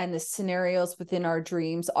characters and the scenarios within our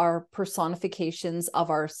dreams are personifications of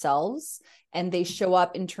ourselves, and they show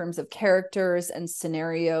up in terms of characters and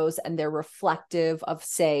scenarios, and they're reflective of,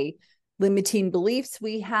 say, limiting beliefs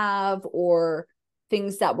we have or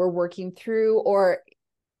things that we're working through, or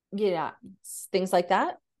things like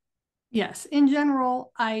that? Yes. In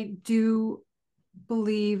general, I do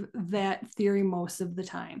believe that theory most of the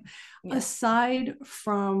time. Aside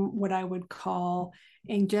from what I would call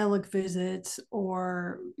angelic visits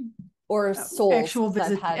or or souls,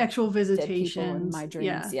 because I've had actual dead people in visitations. my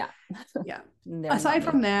dreams. Yeah. Yeah. Yeah. They're not Aside me.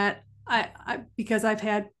 from that, I because I've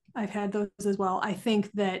had those as well. I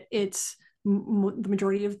think that it's the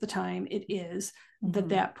majority of the time it is that Mm-hmm.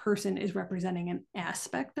 that person is representing an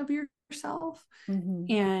aspect of yourself. Mm-hmm.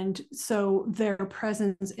 And so their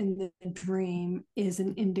presence in the dream is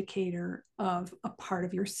an indicator of a part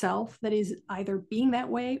of yourself that is either being that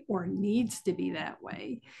way or needs to be that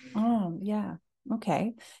way. Oh, yeah.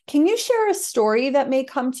 Okay. Can you share a story that may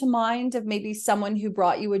come to mind of maybe someone who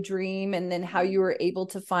brought you a dream and then how you were able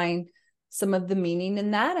to find some of the meaning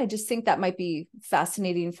in that? I just think that might be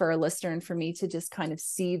fascinating for a listener and for me to just kind of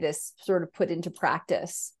see this sort of put into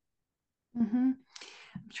practice. Mm-hmm.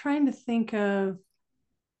 I'm trying to think of,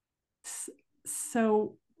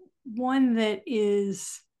 so one that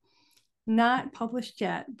is not published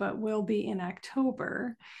yet, but will be in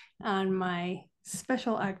October on my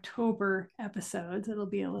special October episodes. It'll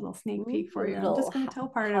be a little sneak Ooh, peek a for you. I'm little just going to tell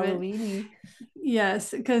part of it. Halloweeny.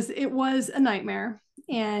 Yes, because it was a nightmare,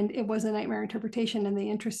 and it was a nightmare interpretation. And the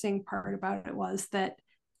interesting part about it was that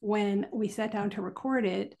when we sat down to record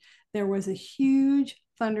it, there was a huge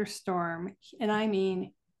thunderstorm, and I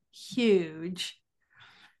mean huge,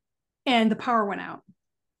 and the power went out.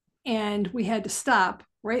 And we had to stop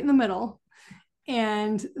right in the middle,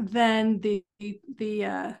 and then the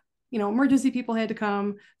emergency people had to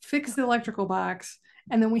come fix the electrical box,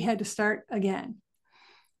 and then we had to start again.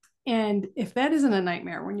 And if that isn't a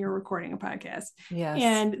nightmare when you're recording a podcast. Yes.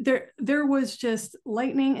 And there was just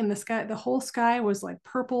lightning in the sky. The whole sky was like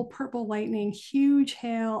purple lightning, huge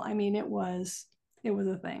hail. I mean, it was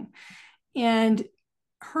a thing. And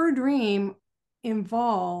her dream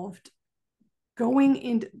involved going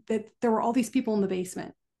into that, there were all these people in the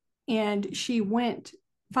basement, and she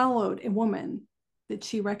followed a woman that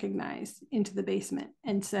she recognized into the basement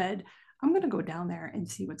and said, I'm going to go down there and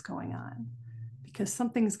see what's going on, because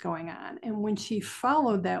something's going on. And when she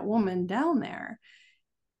followed that woman down there,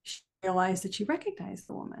 she realized that she recognized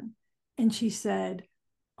the woman. And she said,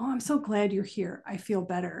 oh, I'm so glad you're here. I feel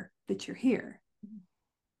better that you're here.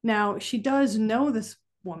 Now, she does know this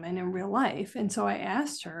woman in real life. And so I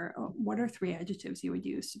asked her, what are 3 adjectives you would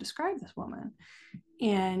use to describe this woman?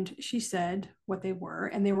 And she said what they were,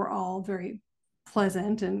 and they were all very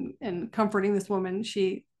pleasant and comforting. This woman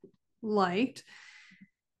she liked.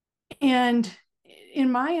 And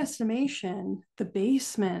in my estimation, the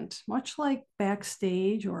basement, much like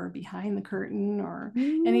backstage or behind the curtain or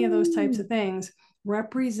any of those types of things,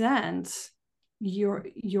 represents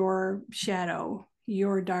your shadow,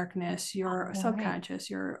 your darkness, your subconscious,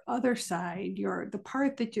 your other side, the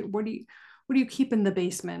part that what do you keep in the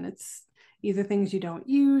basement? It's either things you don't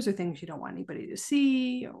use or things you don't want anybody to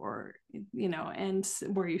see, or and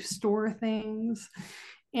where you store things.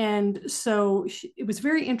 And so it was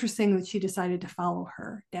very interesting that she decided to follow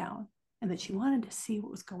her down and that she wanted to see what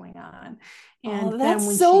was going on. And Oh, then that's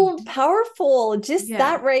when so powerful. Just yeah,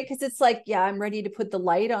 that, right? Because it's like, yeah, I'm ready to put the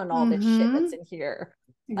light on all this shit mm-hmm, that's in here.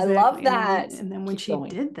 I love exactly. And that. then when Keep she going.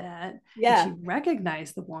 did that, and Yeah. she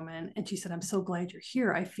recognized the woman, and she said, I'm so glad you're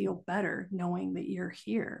here. I feel better knowing that you're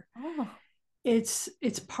here. Oh, It's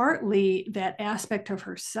partly that aspect of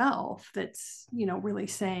herself that's really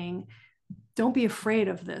saying, don't be afraid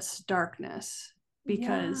of this darkness,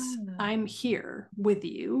 because yeah. I'm here with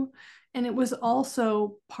you. And it was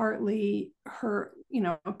also partly her,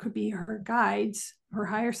 it could be her guides, her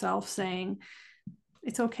higher self saying,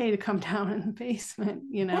 it's okay to come down in the basement,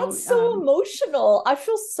 That's so emotional. I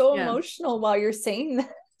feel so yeah, emotional while you're saying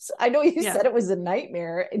that. I know you yeah, said it was a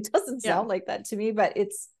nightmare. It doesn't yeah, sound like that to me, but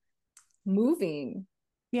it's moving.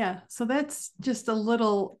 yeah. So that's just a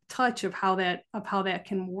little touch of how that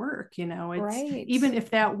can work. It's, Right. even if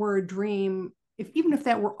that were a dream, even if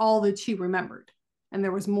that were all that she remembered and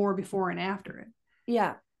there was more before and after it,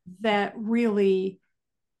 Yeah. that really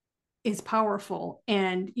is powerful,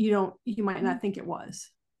 and you might not think it was.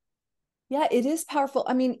 Yeah, it is powerful.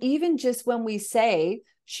 I mean, even just when we say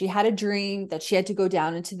she had a dream that she had to go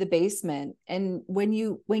down into the basement, and when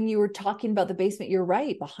you were talking about the basement, you're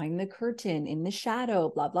right, behind the curtain, in the shadow,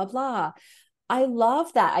 blah blah blah. I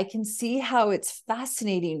love that. I can see how it's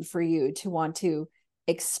fascinating for you to want to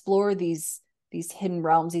explore these hidden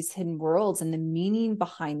realms, these hidden worlds, and the meaning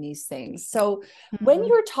behind these things. So, when Mm-hmm.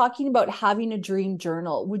 you're talking about having a dream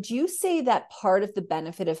journal, would you say that part of the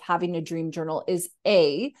benefit of having a dream journal is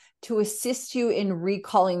A, to assist you in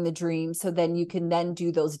recalling the dream so then you can then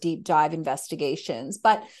do those deep dive investigations?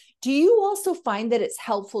 But do you also find that it's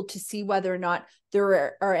helpful to see whether or not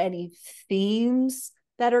there are any themes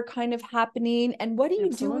that are kind of happening? And what do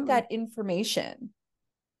you do with Absolutely. that information?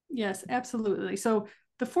 Yes, absolutely. So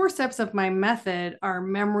the 4 steps of my method are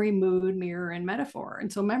memory, mood, mirror, and metaphor.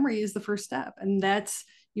 And so memory is the first step. And that's,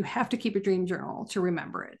 you have to keep a dream journal to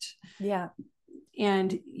remember it. Yeah.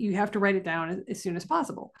 And you have to write it down as soon as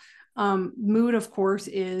possible. Mood, of course,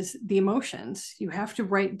 is the emotions. You have to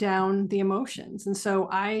write down the emotions. And so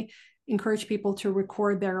I encourage people to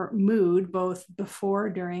record their mood both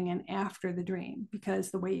before, during, and after the dream,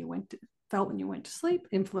 because the way you felt when you went to sleep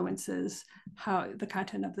influences how the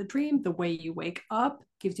content of the dream. The way you wake up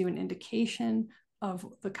gives you an indication of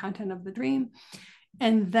the content of the dream.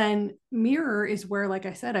 And then mirror is where, like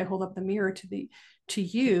I said, I hold up the mirror to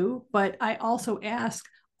you, but I also ask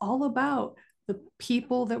all about the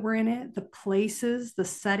people that were in it, the places, the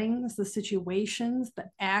settings, the situations, the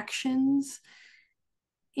actions.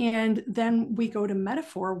 And then we go to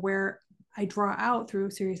metaphor, where I draw out through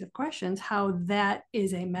a series of questions how that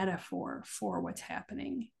is a metaphor for what's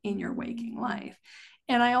happening in your waking life.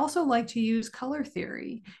 And I also like to use color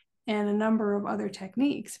theory and a number of other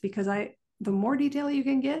techniques, because the more detail you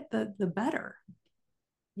can get, the better.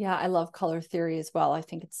 Yeah, I love color theory as well. I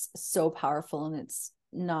think it's so powerful, and it's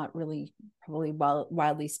not really probably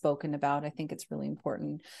widely spoken about. I think it's really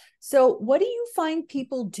important. So what do you find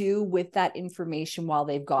people do with that information while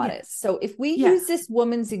they've got it? So if we use this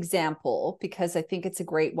woman's example, because I think it's a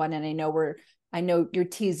great one, and I know you're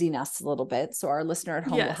teasing us a little bit, so our listener at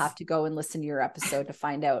home will have to go and listen to your episode to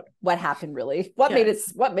find out what happened really, what made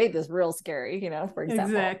this real scary, for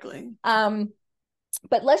example. Exactly.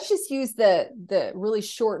 But let's just use the really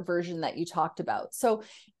short version that you talked about. So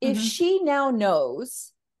if she now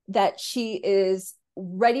knows that she is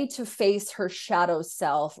ready to face her shadow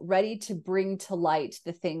self, ready to bring to light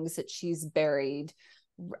the things that she's buried,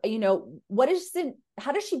 how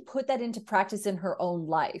does she put that into practice in her own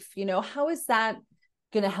life? How is that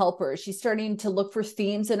going to help her? She's starting to look for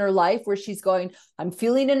themes in her life where she's going, I'm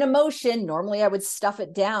feeling an emotion. Normally I would stuff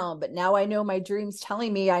it down, but now I know my dream's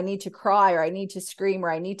telling me I need to cry, or I need to scream,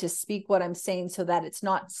 or I need to speak what I'm saying so that it's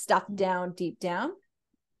not stuffed down deep down.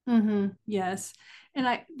 Yes.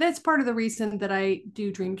 And that's part of the reason that I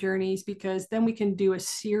do dream journeys, because then we can do a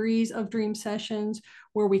series of dream sessions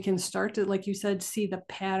where we can start to, like you said, see the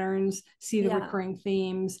patterns, see the recurring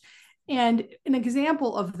themes. And an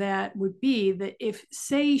example of that would be that if,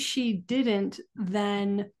 say, she didn't,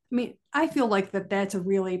 then, I feel like that's a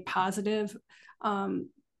really positive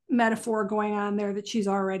metaphor going on there, that she's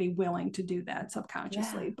already willing to do that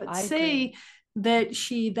subconsciously. But say that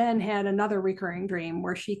she then had another recurring dream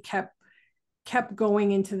where she kept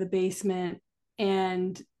going into the basement,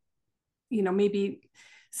 and, maybe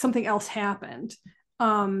something else happened,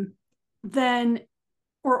 then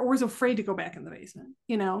or was afraid to go back in the basement,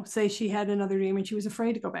 say she had another dream and she was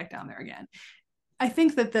afraid to go back down there again. I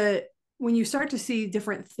think that when you start to see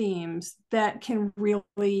different themes, that can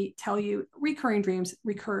really tell you recurring dreams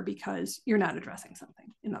recur because you're not addressing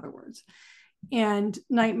something, in other words. And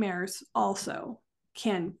nightmares also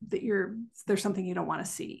there's something you don't want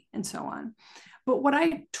to see, and so on. But what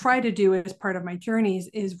I try to do as part of my journeys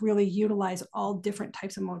is really utilize all different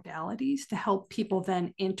types of modalities to help people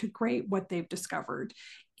then integrate what they've discovered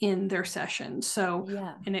in their sessions. So,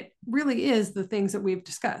 and it really is the things that we've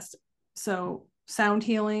discussed. So sound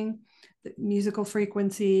healing, the musical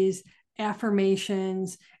frequencies,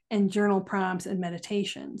 affirmations, and journal prompts and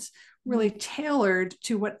meditations, really tailored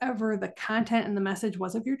to whatever the content and the message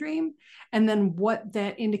was of your dream, and then what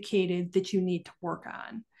that indicated that you need to work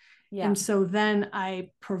on. And so then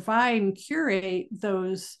I provide and curate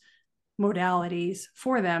those modalities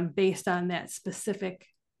for them based on that specific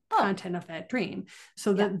content of that dream,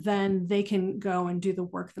 so that then they can go and do the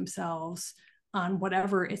work themselves on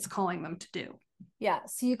whatever it's calling them to do. Yeah.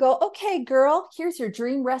 So you go, okay, girl, here's your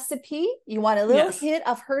dream recipe. You want a little hit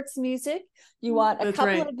of Hertz music. You want a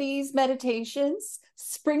couple of these meditations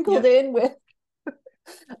sprinkled in with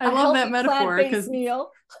I love that metaphor, because meal.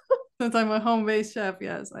 Since I'm a home-based chef,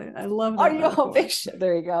 yes, I love that. Are you a home-based chef?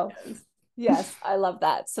 There you go. Yes, I love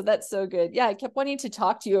that. So that's so good. Yeah, I kept wanting to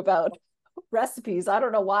talk to you about recipes. I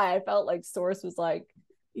don't know why. I felt like Source was like,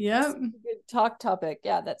 good talk topic.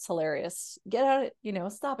 Yeah, that's hilarious. Get out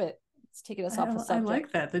it, stop it. It's taking us off the subject. I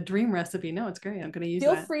like that. The dream recipe. No, it's great. I'm going to use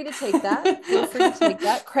that. Feel free to take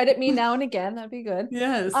that. Credit me now and again. That'd be good.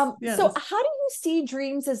 Yes. So how do you see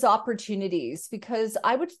dreams as opportunities? Because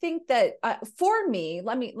I would think that for me,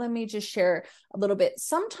 let me just share a little bit.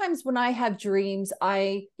 Sometimes when I have dreams,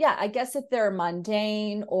 I guess if they're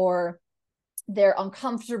mundane or they're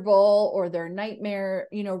uncomfortable or they're nightmare,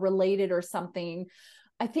 related or something,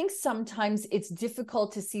 I think sometimes it's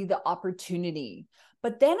difficult to see the opportunity.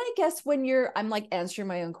 But then I guess when I'm like answering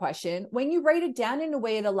my own question, when you write it down in a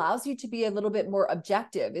way, it allows you to be a little bit more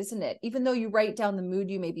objective, isn't it? Even though you write down the mood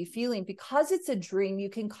you may be feeling, because it's a dream, you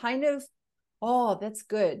can kind of, oh, that's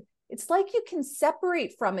good. It's like you can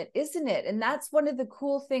separate from it, isn't it? And that's one of the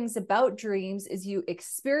cool things about dreams is you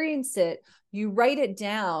experience it, you write it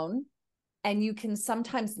down, and you can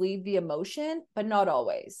sometimes leave the emotion, but not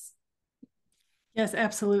always. Yes,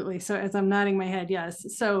 absolutely. So as I'm nodding my head,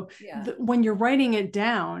 yes. So Yeah. when you're writing it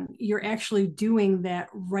down, you're actually doing that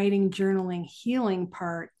writing, journaling, healing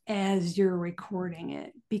part as you're recording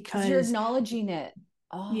it Because you're because acknowledging it.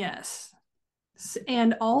 Oh, yes.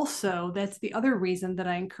 And also, that's the other reason that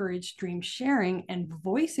I encourage dream sharing and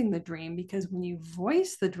voicing the dream, because when you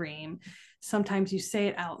voice the dream, sometimes you say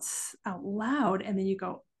it out loud and then you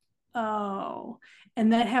go, oh,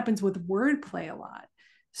 and that happens with wordplay a lot.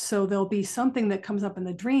 So there'll be something that comes up in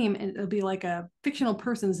the dream and it'll be like a fictional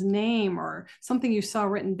person's name or something you saw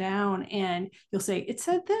written down. And you'll say, it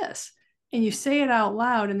said this. And you say it out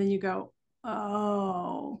loud and then you go,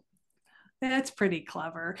 oh, that's pretty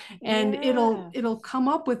clever. And yeah. it'll come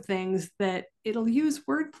up with things that it'll use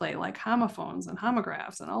wordplay like homophones and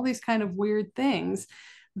homographs and all these kind of weird things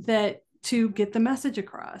that to get the message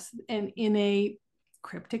across and in a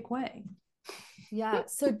cryptic way. Yeah.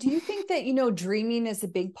 So do you think that, dreaming is a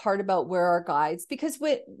big part about where our guides, because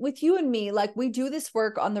with you and me, like we do this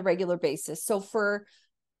work on the regular basis. So for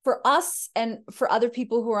us and for other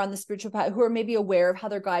people who are on the spiritual path, who are maybe aware of how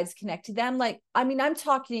their guides connect to them, like, I mean, I'm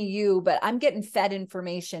talking to you, but I'm getting fed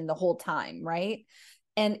information the whole time, right?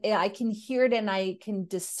 And I can hear it and I can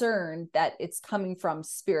discern that it's coming from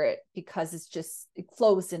spirit because it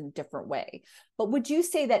flows in a different way. But would you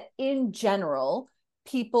say that in general,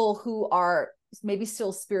 people who are maybe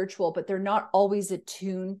still spiritual, but they're not always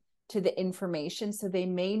attuned to the information, so they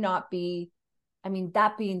may not be, I mean,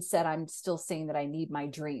 that being said, I'm still saying that I need my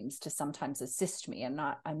dreams to sometimes assist me. I'm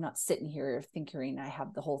not sitting here thinking I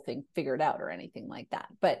have the whole thing figured out or anything like that.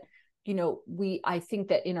 But, I think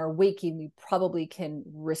that in our waking, we probably can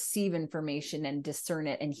receive information and discern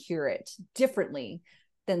it and hear it differently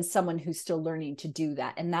than someone who's still learning to do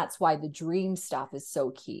that. And that's why the dream stuff is so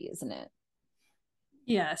key, isn't it?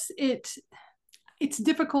 Yes, it's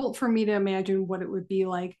difficult for me to imagine what it would be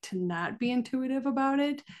like to not be intuitive about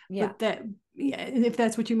it, Yeah. but that, yeah, if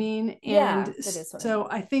that's what you mean. Yeah, And that is what I so mean.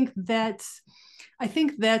 I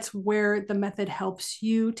think that's where the method helps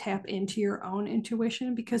you tap into your own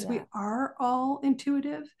intuition, because we Yeah. are all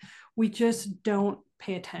intuitive. We just don't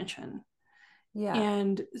pay attention. Yeah.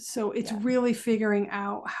 And so it's Yeah. really figuring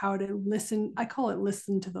out how to listen. I call it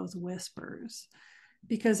listen to those whispers,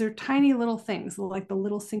 because they're tiny little things like the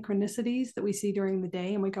little synchronicities that we see during the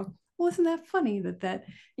day. And we go, well, isn't that funny that,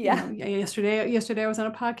 Yeah. yesterday I was on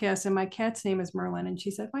a podcast and my cat's name is Merlin. And she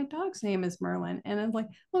said, my dog's name is Merlin. And I'm like,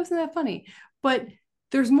 well, isn't that funny? But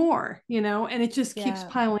there's more, and it just keeps Yeah.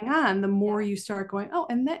 piling on the more Yeah. you start going, oh,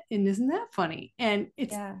 and isn't that funny? And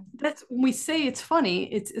Yeah. that's when we say it's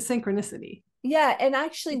funny, it's a synchronicity. Yeah. And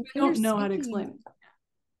actually, We when you're don't know how to speaking, explain it.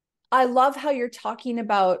 I love how you're talking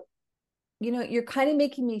about, you're kind of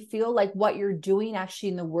making me feel like what you're doing actually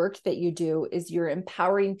in the work that you do is you're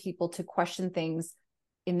empowering people to question things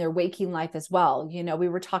in their waking life as well. We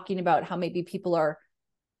were talking about how maybe people are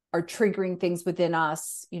triggering things within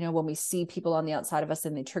us, when we see people on the outside of us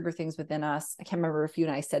and they trigger things within us. I can't remember if you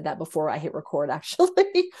and I said that before I hit record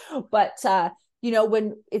actually, but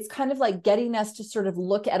when it's kind of like getting us to sort of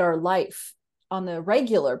look at our life on the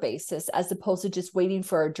regular basis as opposed to just waiting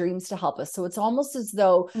for our dreams to help us. So it's almost as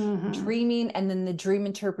though dreaming and then the dream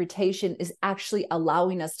interpretation is actually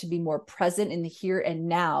allowing us to be more present in the here and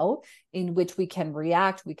now, in which we can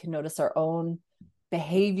react, we can notice our own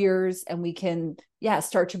behaviors, and we can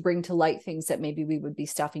start to bring to light things that maybe we would be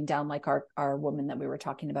stuffing down, like our woman that we were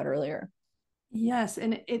talking about earlier. Yes,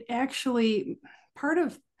 and it actually part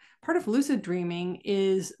of lucid dreaming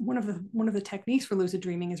is one of the techniques for lucid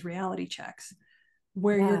dreaming is reality checks,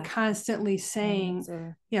 where you're constantly saying,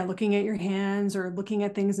 looking at your hands or looking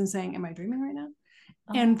at things and saying, am I dreaming right now?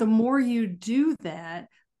 And the more you do that,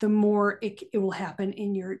 the more it will happen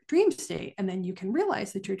in your dream state. And then you can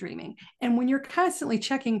realize that you're dreaming. And when you're constantly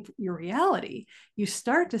checking your reality, you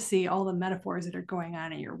start to see all the metaphors that are going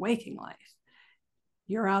on in your waking life.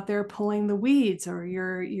 You're out there pulling the weeds, or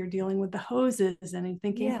you're dealing with the hoses and you're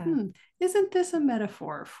thinking, isn't this a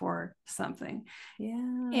metaphor for something?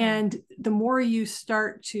 Yeah. And the more you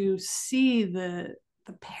start to see the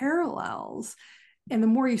parallels, and the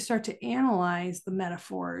more you start to analyze the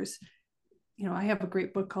metaphors, I have a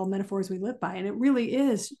great book called Metaphors We Live By, and it really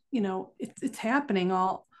is, it's happening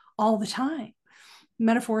all the time.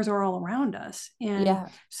 metaphors are all around us. And Yeah.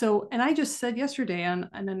 so, and I just said yesterday on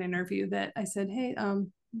an interview that I said, hey,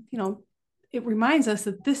 it reminds us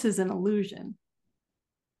that this is an illusion.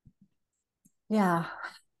 Yeah.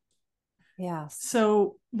 Yes.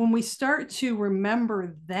 So when we start to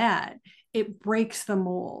remember that, it breaks the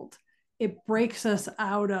mold. It breaks us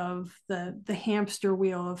out of the hamster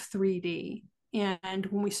wheel of 3D. And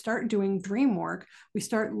when we start doing dream work, we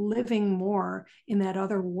start living more in that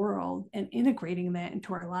other world and integrating that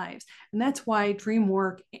into our lives. And that's why dream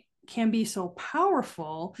work can be so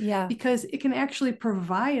powerful, Yeah. because it can actually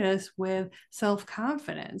provide us with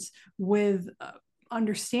self-confidence, with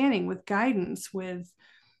understanding, with guidance, with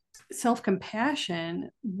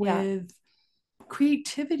self-compassion, Yeah. with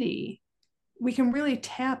creativity. We can really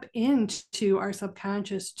tap into our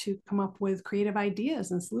subconscious to come up with creative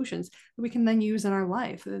ideas and solutions that we can then use in our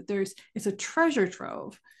life. It's a treasure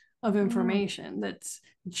trove of information that's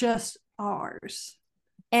just ours.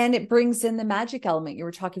 And it brings in the magic element you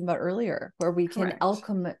were talking about earlier, where we can Correct.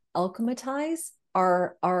 alchemize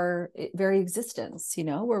our very existence,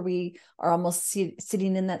 where we are almost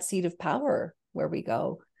sitting in that seat of power where we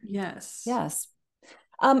go. Yes. Yes.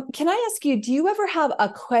 Can I ask you, do you ever have a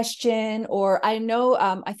question, or I know,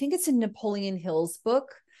 I think it's in Napoleon Hill's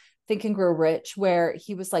book, Think and Grow Rich, where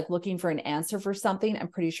he was like looking for an answer for something. I'm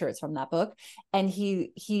pretty sure it's from that book. And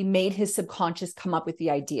he made his subconscious come up with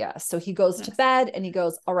the idea. So he goes to Yes. bed and he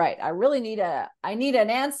goes, all right, I need an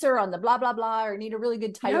answer on the blah, blah, blah, or need a really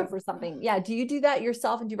good title Yep. for something. Yeah. Do you do that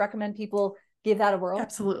yourself? And do you recommend people give that a whirl?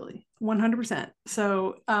 Absolutely. 100%.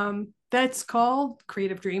 So that's called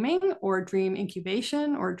creative dreaming or dream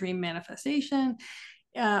incubation or dream manifestation.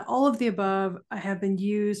 All of the above have been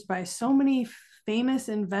used by so many famous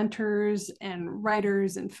inventors and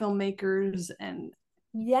writers and filmmakers and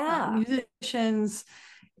Yeah. musicians.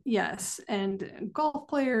 Yes, and golf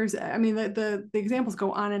players. I mean, the examples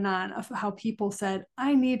go on and on of how people said,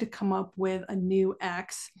 I need to come up with a new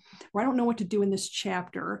X, or I don't know what to do in this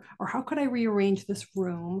chapter, or how could I rearrange this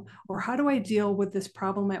room, or how do I deal with this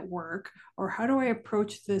problem at work, or how do I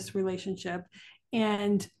approach this relationship,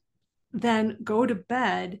 and then go to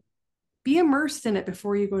bed, be immersed in it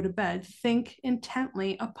before you go to bed, think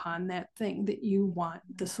intently upon that thing that you want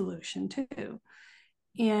the solution to.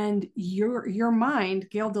 And your mind,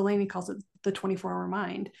 Gail Delaney calls it the 24-hour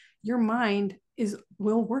mind, your mind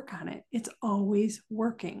will work on it. It's always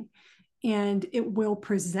working, and it will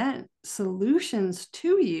present solutions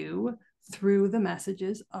to you through the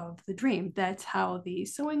messages of the dream. That's how the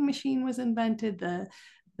sewing machine was invented. The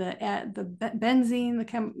benzene,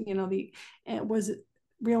 it was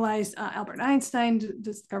realized. Albert Einstein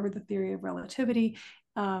discovered the theory of relativity.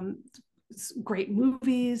 Great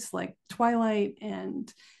movies like Twilight and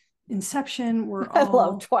Inception were I love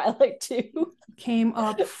all Twilight too. came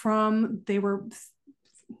to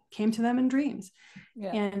them in dreams,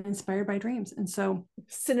 Yeah. and inspired by dreams. And so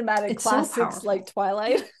Cinematic it's so classics like powerful.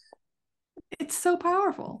 Twilight. It's so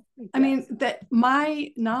powerful. Yes. I mean, that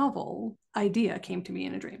my novel idea came to me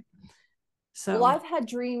in a dream. So Well, I've had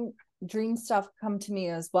dream stuff come to me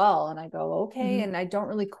as well, and I go, okay, and I don't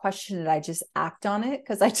really question it. I just act on it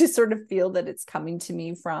because I just sort of feel that it's coming to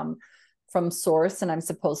me from source, and I'm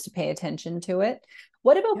supposed to pay attention to it.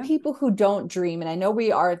 What about people who don't dream? And I know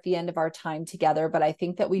we are at the end of our time together, but I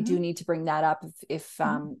think that we do need to bring that up if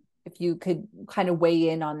you could kind of weigh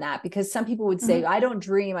in on that, because some people would say, I don't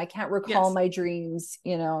dream, I can't recall my dreams,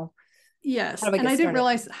 Yes. How do I and get I didn't started?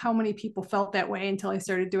 realize how many people felt that way until I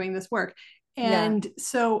started doing this work. And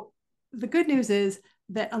so the good news is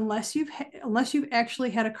that unless you've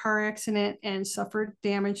actually had a car accident and suffered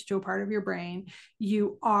damage to a part of your brain,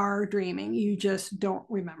 you are dreaming. You just don't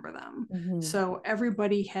remember them. Mm-hmm. So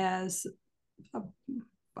everybody has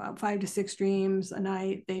about 5 to 6 dreams a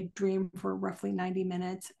night. They dream for roughly 90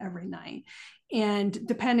 minutes every night. And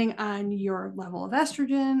depending on your level of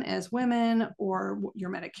estrogen as women, or your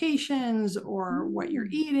medications, or what you're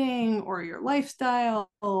eating, or your lifestyle,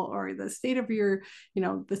 or the state of your,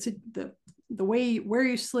 the way where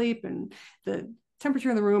you sleep and the temperature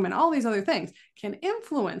in the room and all these other things can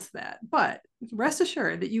influence that. But rest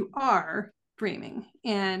assured that you are dreaming.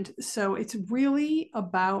 And so it's really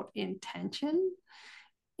about intention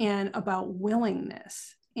and about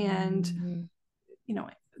willingness. And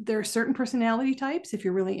there are certain personality types, if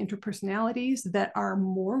you're really into personalities, that are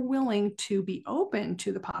more willing to be open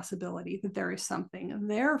to the possibility that there is something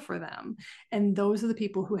there for them. And those are the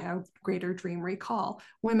people who have greater dream recall.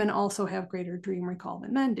 Women also have greater dream recall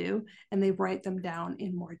than men do, and they write them down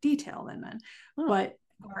in more detail than men. But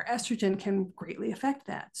our estrogen can greatly affect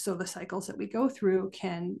that. So the cycles that we go through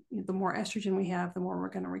the more estrogen we have, the more we're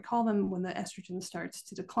going to recall them. When the estrogen starts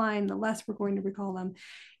to decline, the less we're going to recall them.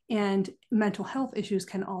 And mental health issues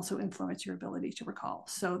can also influence your ability to recall.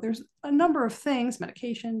 So there's a number of things,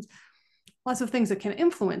 medications, lots of things that can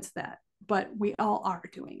influence that, but we all are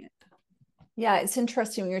doing it. Yeah, it's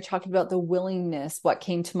interesting when you're talking about the willingness. What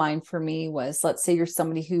came to mind for me was, let's say you're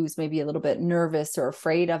somebody who's maybe a little bit nervous or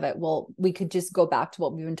afraid of it. Well, we could just go back to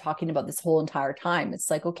what we've been talking about this whole entire time.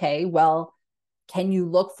 It's like, okay, well, can you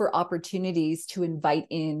look for opportunities to invite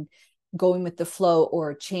in going with the flow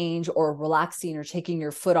or change or relaxing or taking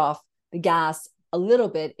your foot off the gas a little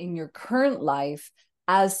bit in your current life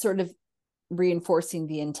as sort of reinforcing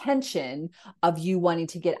the intention of you wanting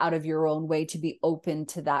to get out of your own way to be open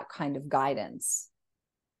to that kind of guidance.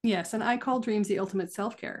 Yes. And I call dreams the ultimate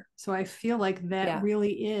self-care. So I feel like that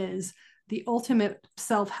really is the ultimate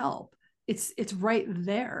self-help. It's right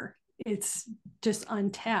there. It's just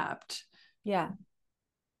untapped. Yeah.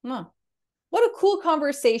 Huh. What a cool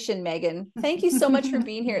conversation, Megan. Thank you so much for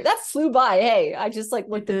being here. That flew by. Hey, I just like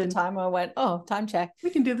looked at the time and I went, oh, time check. We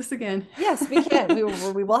can do this again. Yes, we can.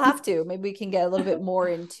 We will have to. Maybe we can get a little bit more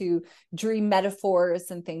into dream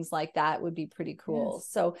metaphors and things like that. Would be pretty cool. Yes.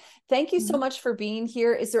 So thank you so much for being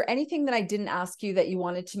here. Is there anything that I didn't ask you that you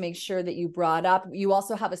wanted to make sure that you brought up? You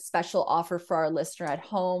also have a special offer for our listener at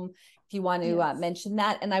home. If you want to mention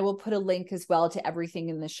that, and I will put a link as well to everything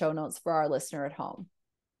in the show notes for our listener at home.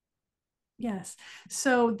 Yes.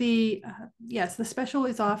 So the special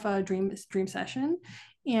is off a dream session.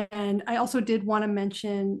 And I also did want to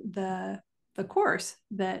mention the course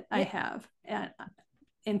that I have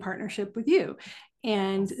in partnership with you.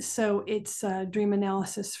 And so it's Dream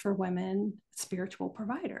Analysis for Women Spiritual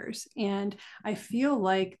Providers. And I feel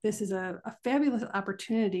like this is a fabulous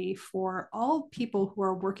opportunity for all people who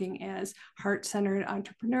are working as heart-centered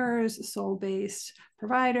entrepreneurs, soul-based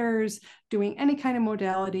providers, doing any kind of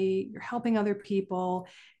modality. You're helping other people.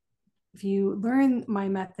 If you learn my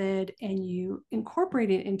method and you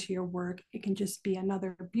incorporate it into your work, it can just be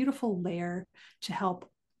another beautiful layer to help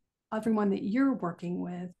everyone that you're working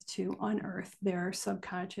with to unearth their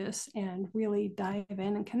subconscious and really dive in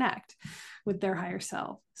and connect with their higher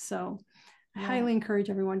self. So I highly encourage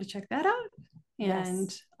everyone to check that out and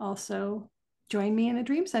also join me in a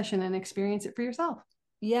dream session and experience it for yourself.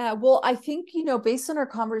 Yeah, well, I think, based on our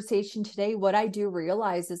conversation today, what I do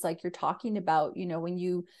realize is, like you're talking about, when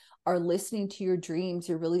you are listening to your dreams,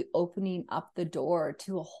 you're really opening up the door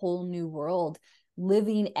to a whole new world,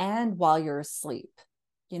 living and while you're asleep.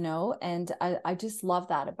 And I just love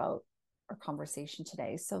that about our conversation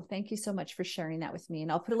today. So thank you so much for sharing that with me.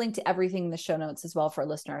 And I'll put a link to everything in the show notes as well for our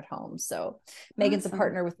listener at home. So Megan's a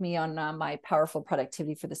partner with me on my Powerful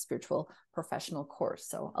Productivity for the Spiritual Professional course.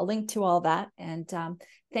 So a link to all that. And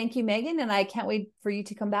thank you, Megan. And I can't wait for you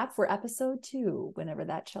to come back for episode 2, whenever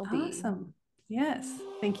that shall be. Awesome. Yes.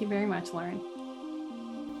 Thank you very much, Lauren.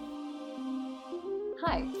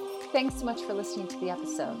 Hi. Thanks so much for listening to the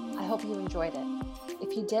episode. I hope you enjoyed it.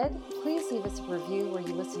 If you did, please leave us a review where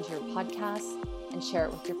you listen to your podcast and share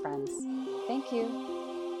it with your friends. Thank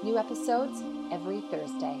you. New episodes every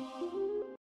Thursday.